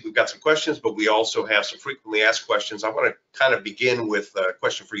 and I see we've got some questions, but we also have some frequently asked questions. I want to kind of begin with a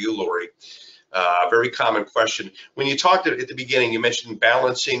question for you, Lori. A very common question. When you talked at the beginning, you mentioned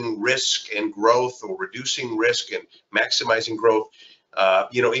balancing risk and growth, or reducing risk and maximizing growth.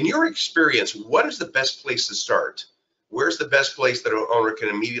 In your experience, what is the best place to start? Where's the best place that an owner can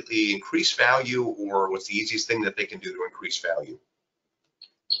immediately increase value, or what's the easiest thing that they can do to increase value?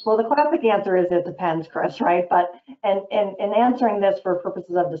 Well, the classic answer is it depends, Chris, right? But in answering this for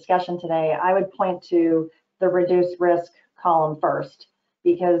purposes of discussion today, I would point to the reduced risk column first,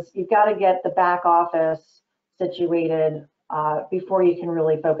 because you've got to get the back office situated before you can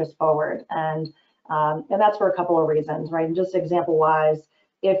really focus forward. And that's for a couple of reasons, right? And just example wise,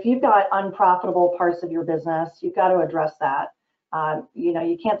 if you've got unprofitable parts of your business, you've got to address that.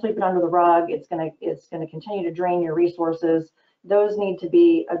 You can't sweep it under the rug. It's going to continue to drain your resources. Those need to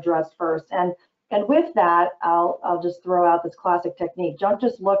be addressed first. And with that, I'll just throw out this classic technique. Don't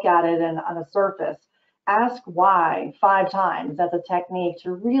just look at it on a surface. Ask why 5 times as a technique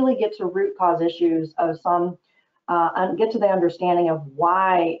to really get to root cause issues of some, and get to the understanding of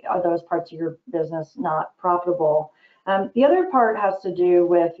why are those parts of your business not profitable. The other part has to do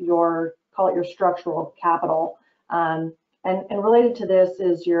with your, call it your structural capital. And related to this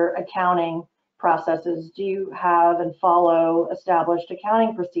is your accounting processes. Do you have and follow established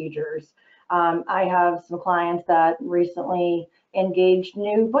accounting procedures? I have some clients that recently engaged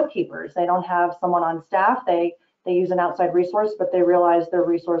new bookkeepers. They don't have someone on staff. They use an outside resource, but they realized their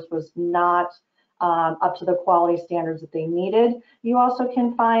resource was not up to the quality standards that they needed. You also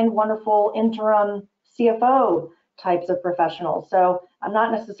can find wonderful interim CFO types of professionals. So I'm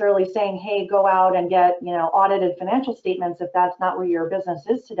not necessarily saying, hey, go out and get, you know, audited financial statements if that's not where your business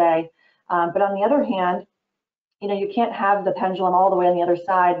is today. But on the other hand, you know, you can't have the pendulum all the way on the other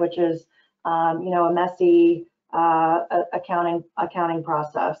side, which is, you know, a messy accounting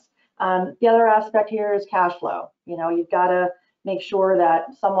process. The other aspect here is cash flow. You know, you've got to make sure that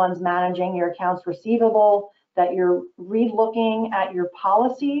someone's managing your accounts receivable, that you're re-looking at your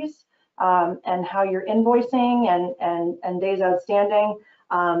policies and how you're invoicing and days outstanding.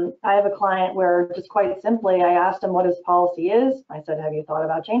 I have a client where just quite simply, I asked him what his policy is. I said, have you thought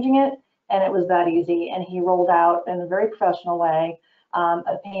about changing it? And it was that easy. And he rolled out in a very professional way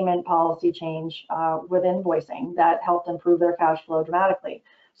a payment policy change with invoicing that helped improve their cash flow dramatically.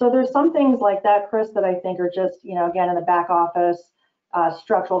 So there's some things like that, Chris, that I think are just, you know, again, in the back office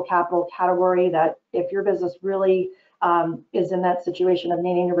structural capital category, that if your business really is in that situation of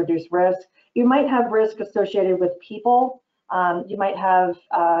needing to reduce risk, you might have risk associated with people. You might have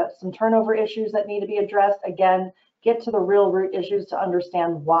some turnover issues that need to be addressed. Again, get to the real root issues to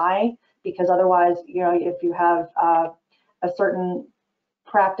understand why, because otherwise, you know, if you have a certain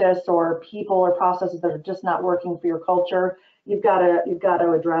practice or people or processes that are just not working for your culture, you've got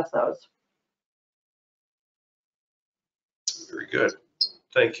to address those. Very good.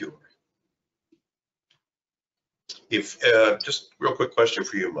 Thank you. If just real quick question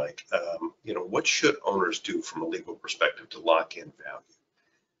for you, Mike. You know, what should owners do from a legal perspective to lock in value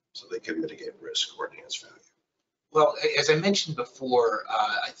so they can mitigate risk or enhance value? Well, as I mentioned before,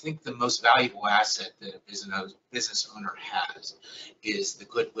 I think the most valuable asset that a business owner has is the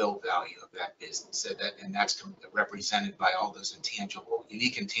goodwill value of that business. And that's represented by all those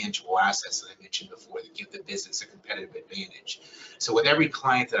unique intangible assets that I mentioned before that give the business a competitive advantage. So with every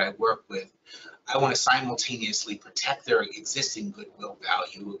client that I work with, I want to simultaneously protect their existing goodwill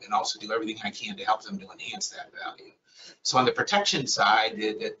value and also do everything I can to help them to enhance that value. So on the protection side,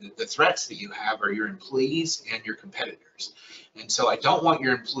 the threats that you have are your employees and your competitors. And so I don't want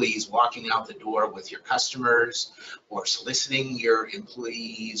your employees walking out the door with your customers or soliciting your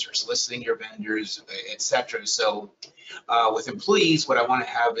employees or soliciting your vendors, etc. So with employees, what I want to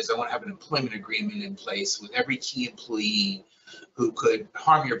have is I want to have an employment agreement in place with every key employee who could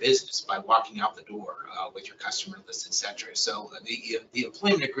harm your business by walking out the door with your customer list, etc. So the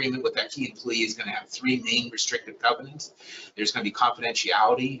employment agreement with that key employee is going to have 3 main restrictive covenants. There's going to be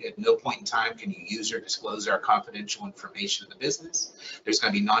confidentiality. At no point in time can you use or disclose our confidential information of the business. There's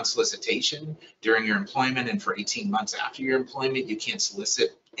going to be non-solicitation during your employment, and for 18 months after your employment, you can't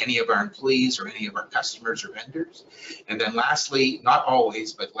solicit any of our employees or any of our customers or vendors. And then lastly, not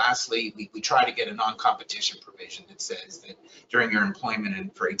always, but lastly, we try to get a non-competition provision that says that during your employment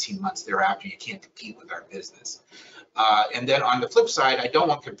and for 18 months thereafter, you can't compete with our business. And then on the flip side, I don't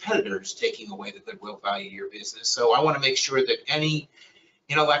want competitors taking away the goodwill value of your business. So I want to make sure that any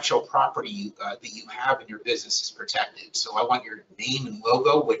intellectual property that you have in your business is protected. So I want your name and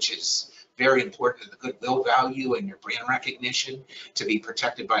logo, which is very important to the goodwill value and your brand recognition, to be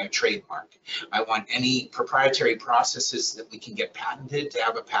protected by a trademark. I want any proprietary processes that we can get patented to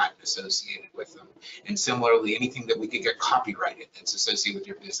have a patent associated with them. And similarly, anything that we could get copyrighted that's associated with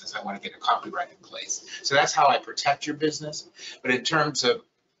your business, I want to get a copyright in place. So that's how I protect your business. But in terms of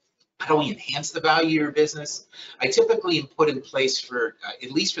how do we enhance the value of your business? I typically put in place for,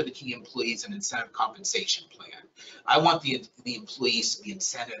 at least for the key employees, an incentive compensation plan. I want the employees to be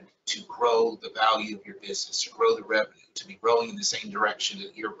incented to grow the value of your business, to grow the revenue, to be growing in the same direction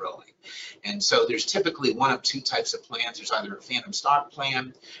that you're growing. And so there's typically one of 2 types of plans. There's either a phantom stock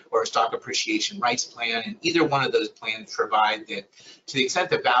plan or a stock appreciation rights plan. And either one of those plans provide that to the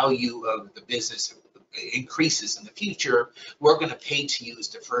extent the value of the business increases in the future, we're going to pay to you as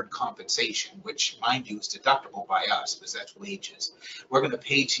deferred compensation, which, mind you, is deductible by us because that's wages. We're going to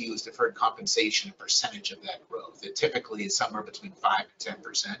pay to you as deferred compensation a percentage of that growth. It typically is somewhere between 5 to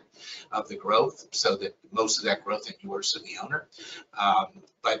 10% of the growth, so that most of that growth endures to the owner.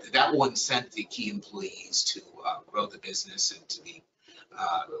 But that will incent the key employees to grow the business and to be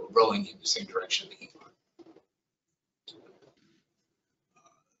rowing in the same direction that you are.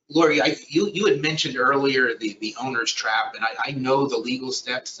 Lori, you had mentioned earlier the owner's trap, and I know the legal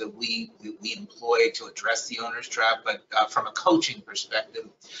steps that we employ to address the owner's trap, but from a coaching perspective,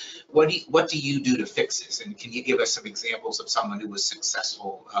 what do you do to fix this? And can you give us some examples of someone who was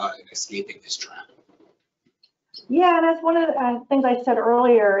successful in escaping this trap? Yeah, and that's one of the things I said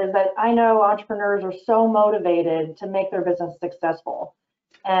earlier is that I know entrepreneurs are so motivated to make their business successful.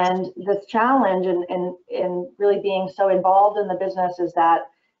 And this challenge in really being so involved in the business is that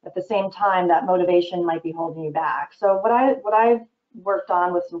at the same time, that motivation might be holding you back. So what I've worked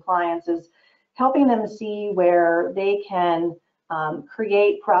on with some clients is helping them see where they can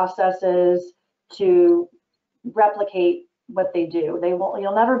create processes to replicate what they do.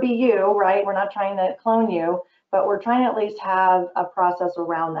 You'll never be you, right? We're not trying to clone you, but we're trying to at least have a process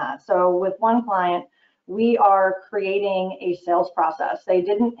around that. So with one client, we are creating a sales process. They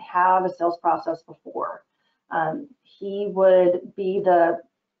didn't have a sales process before. He would be the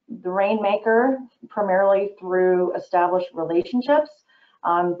rainmaker primarily through established relationships.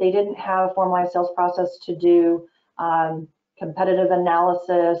 They didn't have a formalized sales process to do competitive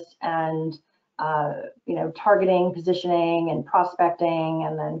analysis and targeting, positioning, and prospecting,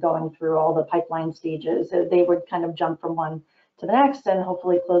 and then going through all the pipeline stages. They would kind of jump from one to the next and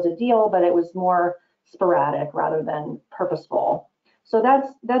hopefully close a deal, but it was more sporadic rather than purposeful. So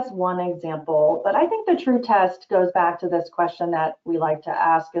that's one example. But I think the true test goes back to this question that we like to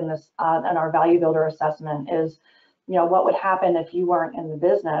ask in this in our value builder assessment is, what would happen if you weren't in the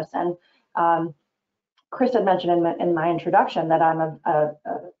business? And Chris had mentioned in my introduction that I'm a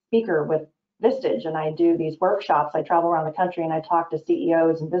speaker with Vistage, and I do these workshops. I travel around the country and I talk to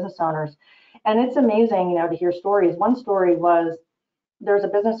CEOs and business owners, and it's amazing, to hear stories. One story was there's a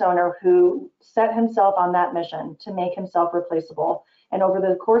business owner who set himself on that mission to make himself replaceable. And over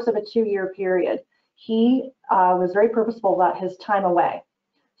the course of a 2-year period, he was very purposeful about his time away.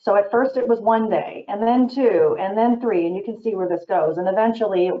 So at first it was 1 day, and then 2, and then 3, and you can see where this goes. And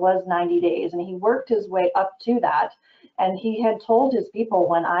eventually it was 90 days, and he worked his way up to that. And he had told his people,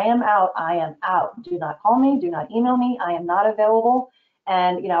 when I am out, I am out. Do not call me, do not email me, I am not available.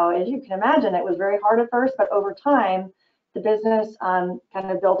 And, as you can imagine, it was very hard at first, but over time, the business kind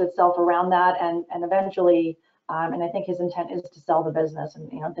of built itself around that, and eventually, and I think his intent is to sell the business,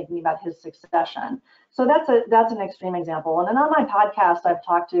 and thinking about his succession. So that's an extreme example. And then on my podcast, I've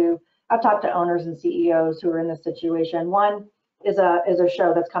talked to owners and CEOs who are in this situation. One is a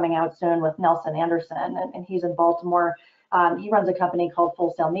show that's coming out soon with Nelson Anderson, and he's in Baltimore. He runs a company called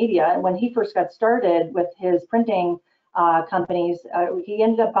Full Sail Media, and when he first got started with his printing companies, he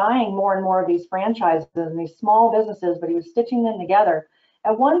ended up buying more and more of these franchises and these small businesses, but he was stitching them together.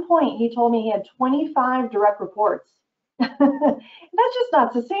 At one point, he told me he had 25 direct reports. That's just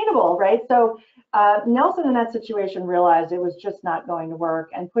not sustainable, right? So Nelson in that situation realized it was just not going to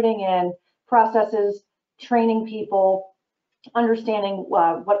work, and putting in processes, training people, understanding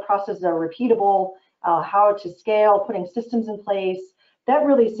what processes are repeatable, how to scale, putting systems in place, that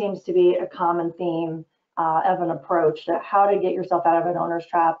really seems to be a common theme of an approach to how to get yourself out of an owner's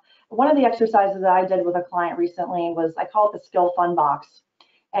trap. One of the exercises that I did with a client recently was, I call it the skill fund box.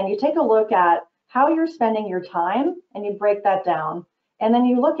 And you take a look at how you're spending your time and you break that down. And then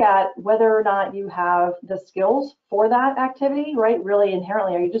you look at whether or not you have the skills for that activity, right? Really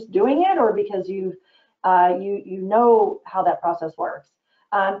inherently, are you just doing it, or because you know how that process works?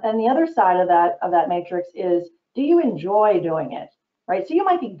 And the other side of that matrix is, do you enjoy doing it? Right? So you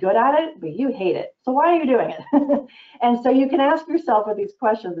might be good at it, but you hate it. So why are you doing it? And so you can ask yourself with these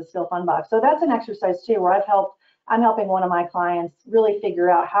questions, the skill fund box. So that's an exercise too, where I'm helping one of my clients really figure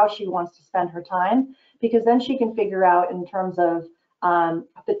out how she wants to spend her time, because then she can figure out in terms of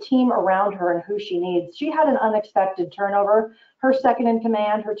the team around her and who she needs. She had an unexpected turnover. Her second in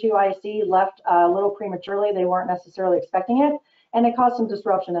command, her 2 IC, left a little prematurely. They weren't necessarily expecting it, and it caused some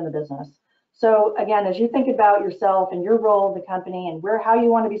disruption in the business. So again, as you think about yourself and your role in the company and how you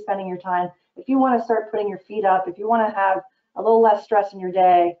want to be spending your time, if you want to start putting your feet up, if you want to have a little less stress in your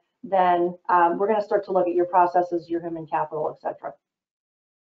day, then we're going to start to look at your processes, your human capital, et cetera.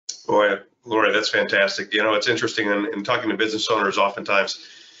 Boy, Lori, that's fantastic. It's interesting in talking to business owners, oftentimes,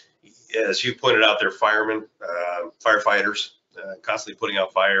 as you pointed out, they're firemen, firefighters, constantly putting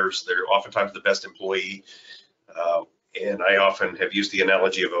out fires. They're oftentimes the best employee. And I often have used the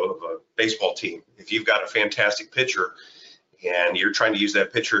analogy of a baseball team. If you've got a fantastic pitcher and you're trying to use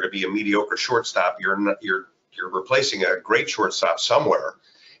that pitcher to be a mediocre shortstop, you're replacing a great shortstop somewhere,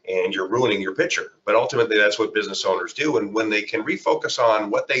 and you're ruining your pitcher. But ultimately, that's what business owners do. And when they can refocus on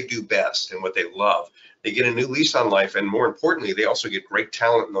what they do best and what they love, They get a new lease on life, and more importantly, they also get great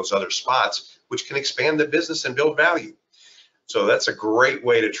talent in those other spots, which can expand the business and build value. So that's a great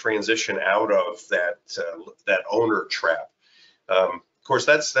way to transition out of that owner trap. Of course,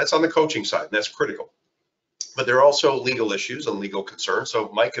 that's on the coaching side, and that's critical. But there are also legal issues and legal concerns. So,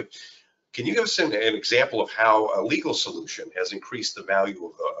 Mike, can you give us an example of how a legal solution has increased the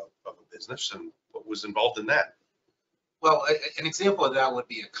value of a business and what was involved in that? Well, an example of that would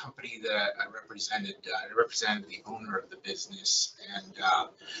be a company that I represented. I represented the owner of the business, and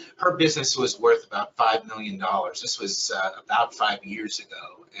her business was worth about $5 million. This was about 5 years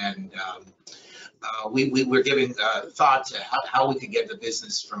ago, and we were giving thought to how we could get the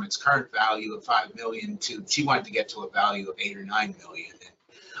business from its current value of $5 million to, she wanted to get to a value of $8 or $9 million. And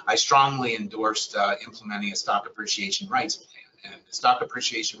I strongly endorsed implementing a stock appreciation rights plan. And the stock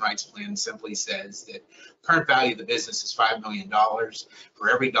appreciation rights plan simply says that current value of the business is $5 million.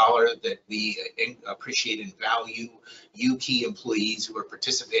 For every dollar that we appreciate in value, you key employees who are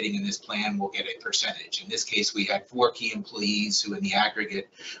participating in this plan will get a percentage. In this case, we had 4 key employees who in the aggregate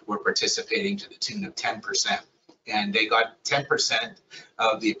were participating to the tune of 10%. And they got 10%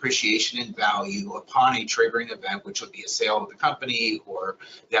 of the appreciation in value upon a triggering event, which would be a sale of the company or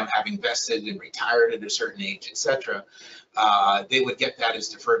them having vested and retired at a certain age, et cetera. They would get that as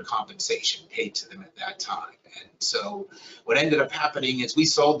deferred compensation paid to them at that time. And so what ended up happening is we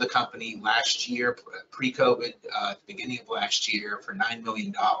sold the company last year, pre-COVID, at the beginning of last year for $9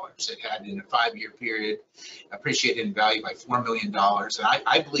 million. It had in a 5-year period appreciated in value by $4 million. And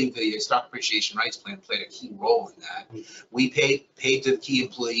I believe the stock appreciation rights plan played a key role in that. We paid to the key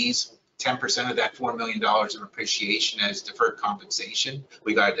employees 10% of that $4 million of appreciation as deferred compensation.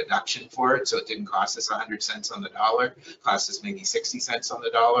 We got a deduction for it, so it didn't cost us 100 cents on the dollar. It cost us maybe 60 cents on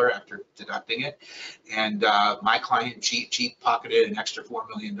the dollar after deducting it. And my client cheap pocketed an extra $4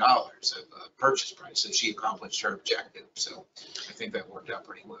 million of purchase price, so she accomplished her objective. So I think that worked out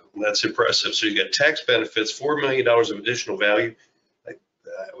pretty well. That's impressive. So you get tax benefits, $4 million of additional value. I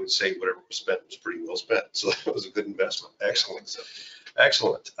would say whatever was spent was pretty well spent. So that was a good investment. Excellent.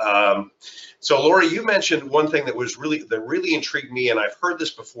 Excellent. So Lori, you mentioned one thing that really intrigued me, and I've heard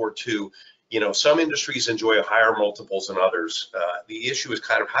this before too. You know, some industries enjoy higher multiples than others. The issue is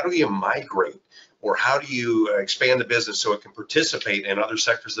kind of how do you migrate, or how do you expand the business so it can participate in other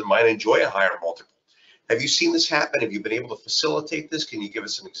sectors that might enjoy a higher multiple? Have you seen this happen? Have you been able to facilitate this? Can you give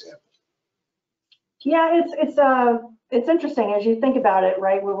us an example? Yeah, it's interesting as you think about it,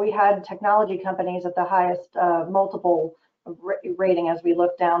 right? Where we had technology companies at the highest multiple rating as we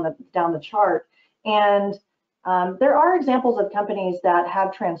look down the chart, and there are examples of companies that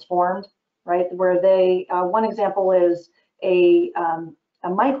have transformed, right? Where they one example is a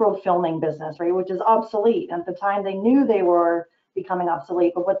microfilming business, right, which is obsolete. At the time, they knew they were becoming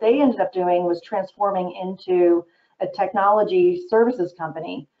obsolete, but what they ended up doing was transforming into a technology services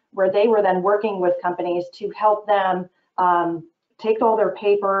company, where they were then working with companies to help them take all their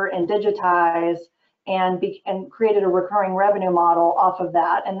paper and digitize and created a recurring revenue model off of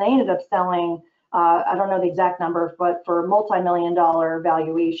that. And they ended up selling, I don't know the exact number, but for multi-million-dollar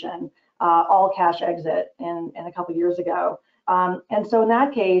valuation, all cash exit in a couple years ago. And so in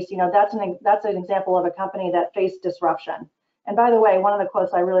that case, you know, that's an example of a company that faced disruption. And by the way, one of the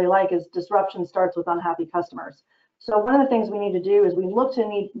quotes I really like is disruption starts with unhappy customers. So one of the things we need to do is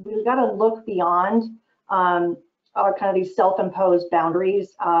we've got to look beyond our kind of these self-imposed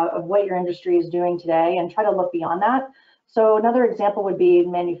boundaries of what your industry is doing today and try to look beyond that. So another example would be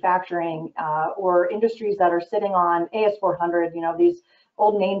manufacturing or industries that are sitting on AS400, you know, these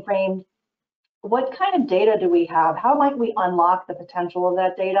old mainframes. What kind of data do we have? How might we unlock the potential of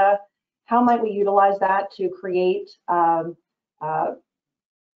that data? How might we utilize that to create new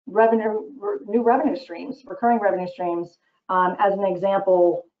revenue streams, recurring revenue streams? As an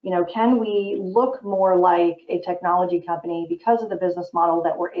example, you know, can we look more like a technology company because of the business model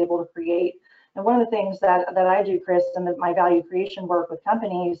that we're able to create? And one of the things that I do, Chris, and my value creation work with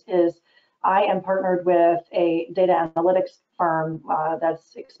companies is I am partnered with a data analytics firm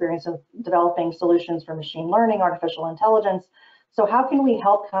that's experienced in developing solutions for machine learning, artificial intelligence. So how can we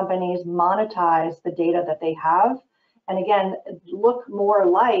help companies monetize the data that they have? And again, look more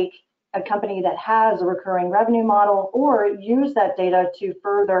like a company that has a recurring revenue model, or use that data to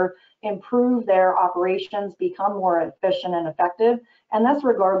further improve their operations, become more efficient and effective. And that's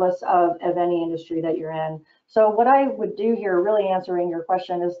regardless of any industry that you're in. So what I would do here, really answering your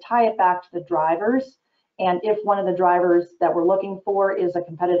question, is tie it back to the drivers. And if one of the drivers that we're looking for is a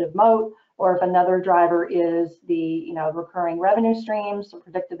competitive moat, or if another driver is the recurring revenue streams,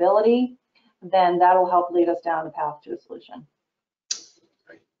 predictability, then that'll help lead us down the path to a solution.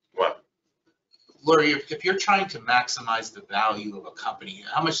 Wow. Lori, if you're trying to maximize the value of a company,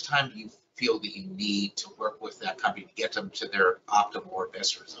 how much time do you feel that you need to work with that company to get them to their optimal or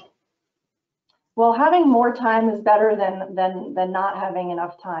best result? Well, having more time is better than not having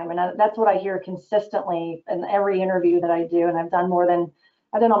enough time, and that's what I hear consistently in every interview that I do. And I've done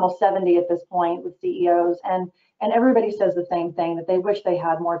almost 70 at this point with CEOs, and everybody says the same thing, that they wish they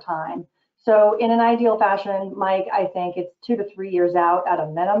had more time. So in an ideal fashion, Mike, I think it's 2 to 3 years out at a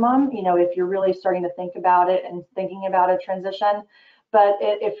minimum, you know, if you're really starting to think about it and thinking about a transition. But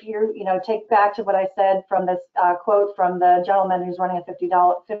if you're, you know, take back to what I said from this quote from the gentleman who's running a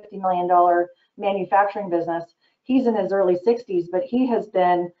 $50 million manufacturing business. He's in his early 60s, but he has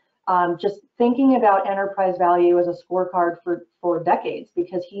been just thinking about enterprise value as a scorecard for decades,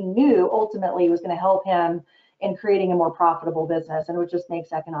 because he knew ultimately it was going to help him in creating a more profitable business, and it just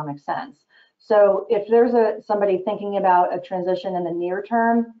makes economic sense. So if there's somebody thinking about a transition in the near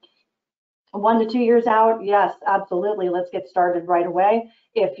term, 1 to 2 years out, yes, absolutely, let's get started right away.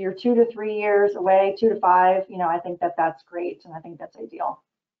 If you're 2 to 3 years away, 2 to 5, you know, I think that's great, and I think that's ideal.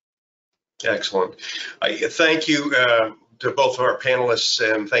 Excellent. Thank you to both of our panelists,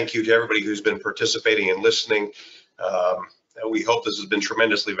 and thank you to everybody who's been participating and listening. We hope this has been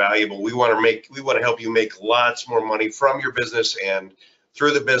tremendously valuable. We want to help you make lots more money from your business and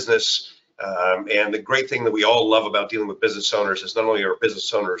through the business. And the great thing that we all love about dealing with business owners is not only are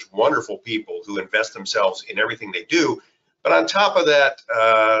business owners wonderful people who invest themselves in everything they do, but on top of that,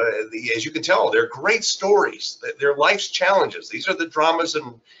 as you can tell, they're great stories. They're life's challenges. These are the dramas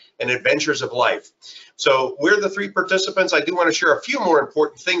and adventures of life. So we're the 3 participants. I do want to share a few more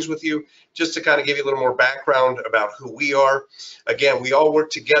important things with you, just to kind of give you a little more background about who we are. Again, we all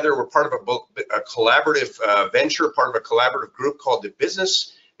work together. We're part of a collaborative venture, part of a collaborative group called the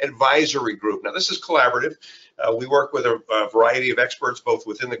Business Advisory Group. Now, this is collaborative. We work with a variety of experts, both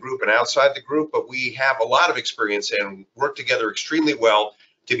within the group and outside the group, but we have a lot of experience and work together extremely well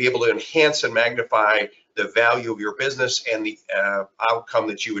to be able to enhance and magnify the value of your business and the outcome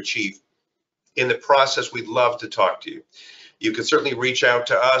that you achieve. In the process, we'd love to talk to you. You can certainly reach out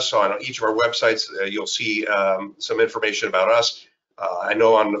to us on each of our websites. You'll see some information about us. I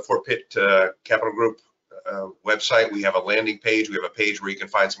know on the Fort Pitt Capital Group website, we have a landing page. We have a page where you can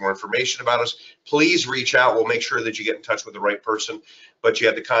find some more information about us. Please reach out. We'll make sure that you get in touch with the right person, but you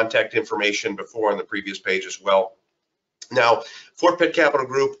had the contact information before on the previous page as well. Now, Fort Pitt Capital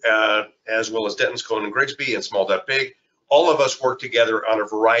Group, as well as Denton's, Cohen and Grigsby, and Small.Big, all of us work together on a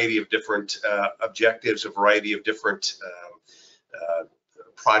variety of different objectives, a variety of different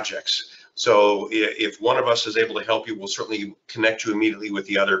projects. So if one of us is able to help you, we'll certainly connect you immediately with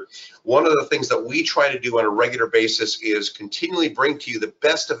the other. One of the things that we try to do on a regular basis is continually bring to you the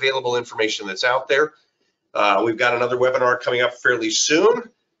best available information that's out there. We've got another webinar coming up fairly soon.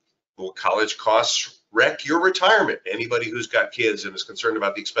 Will college costs wreck your retirement? Anybody who's got kids and is concerned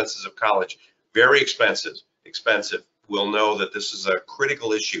about the expenses of college, very expensive, will know that this is a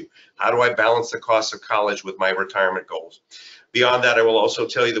critical issue. How do I balance the cost of college with my retirement goals? Beyond that, I will also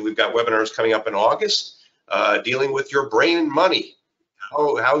tell you that we've got webinars coming up in August dealing with your brain and money,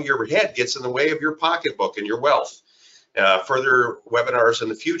 how your head gets in the way of your pocketbook and your wealth. Further webinars in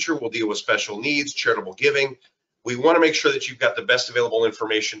the future will deal with special needs, charitable giving. We want to make sure that you've got the best available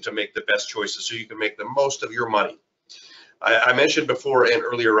information to make the best choices so you can make the most of your money. I mentioned before and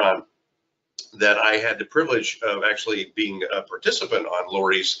earlier on that I had the privilege of actually being a participant on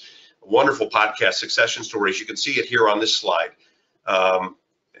Lori's wonderful podcast, Succession Stories. You can see it here on this slide.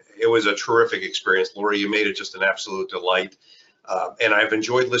 It was a terrific experience. Lori, you made it just an absolute delight. And I've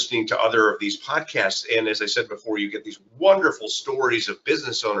enjoyed listening to other of these podcasts. And as I said before, you get these wonderful stories of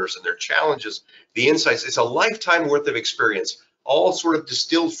business owners and their challenges, the insights. It's a lifetime worth of experience, all sort of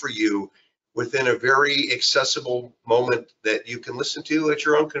distilled for you within a very accessible moment that you can listen to at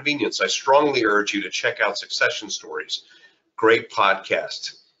your own convenience. I strongly urge you to check out Succession Stories. Great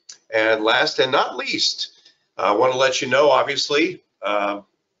podcast. And last and not least, I want to let you know, obviously,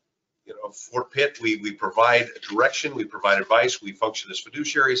 Fort Pitt, we provide direction, we provide advice, we function as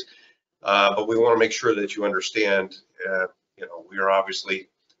fiduciaries, but we want to make sure that you understand, we are obviously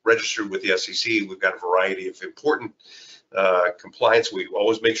registered with the SEC. We've got a variety of important compliance. We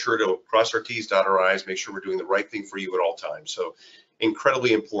always make sure to cross our T's, dot our I's, make sure we're doing the right thing for you at all times. So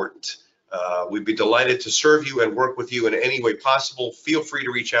incredibly important. We'd be delighted to serve you and work with you in any way possible. Feel free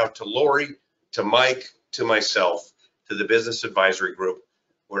to reach out to Lori, to Mike, to myself, to the Business Advisory Group.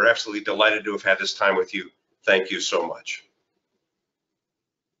 We're absolutely delighted to have had this time with you. Thank you so much.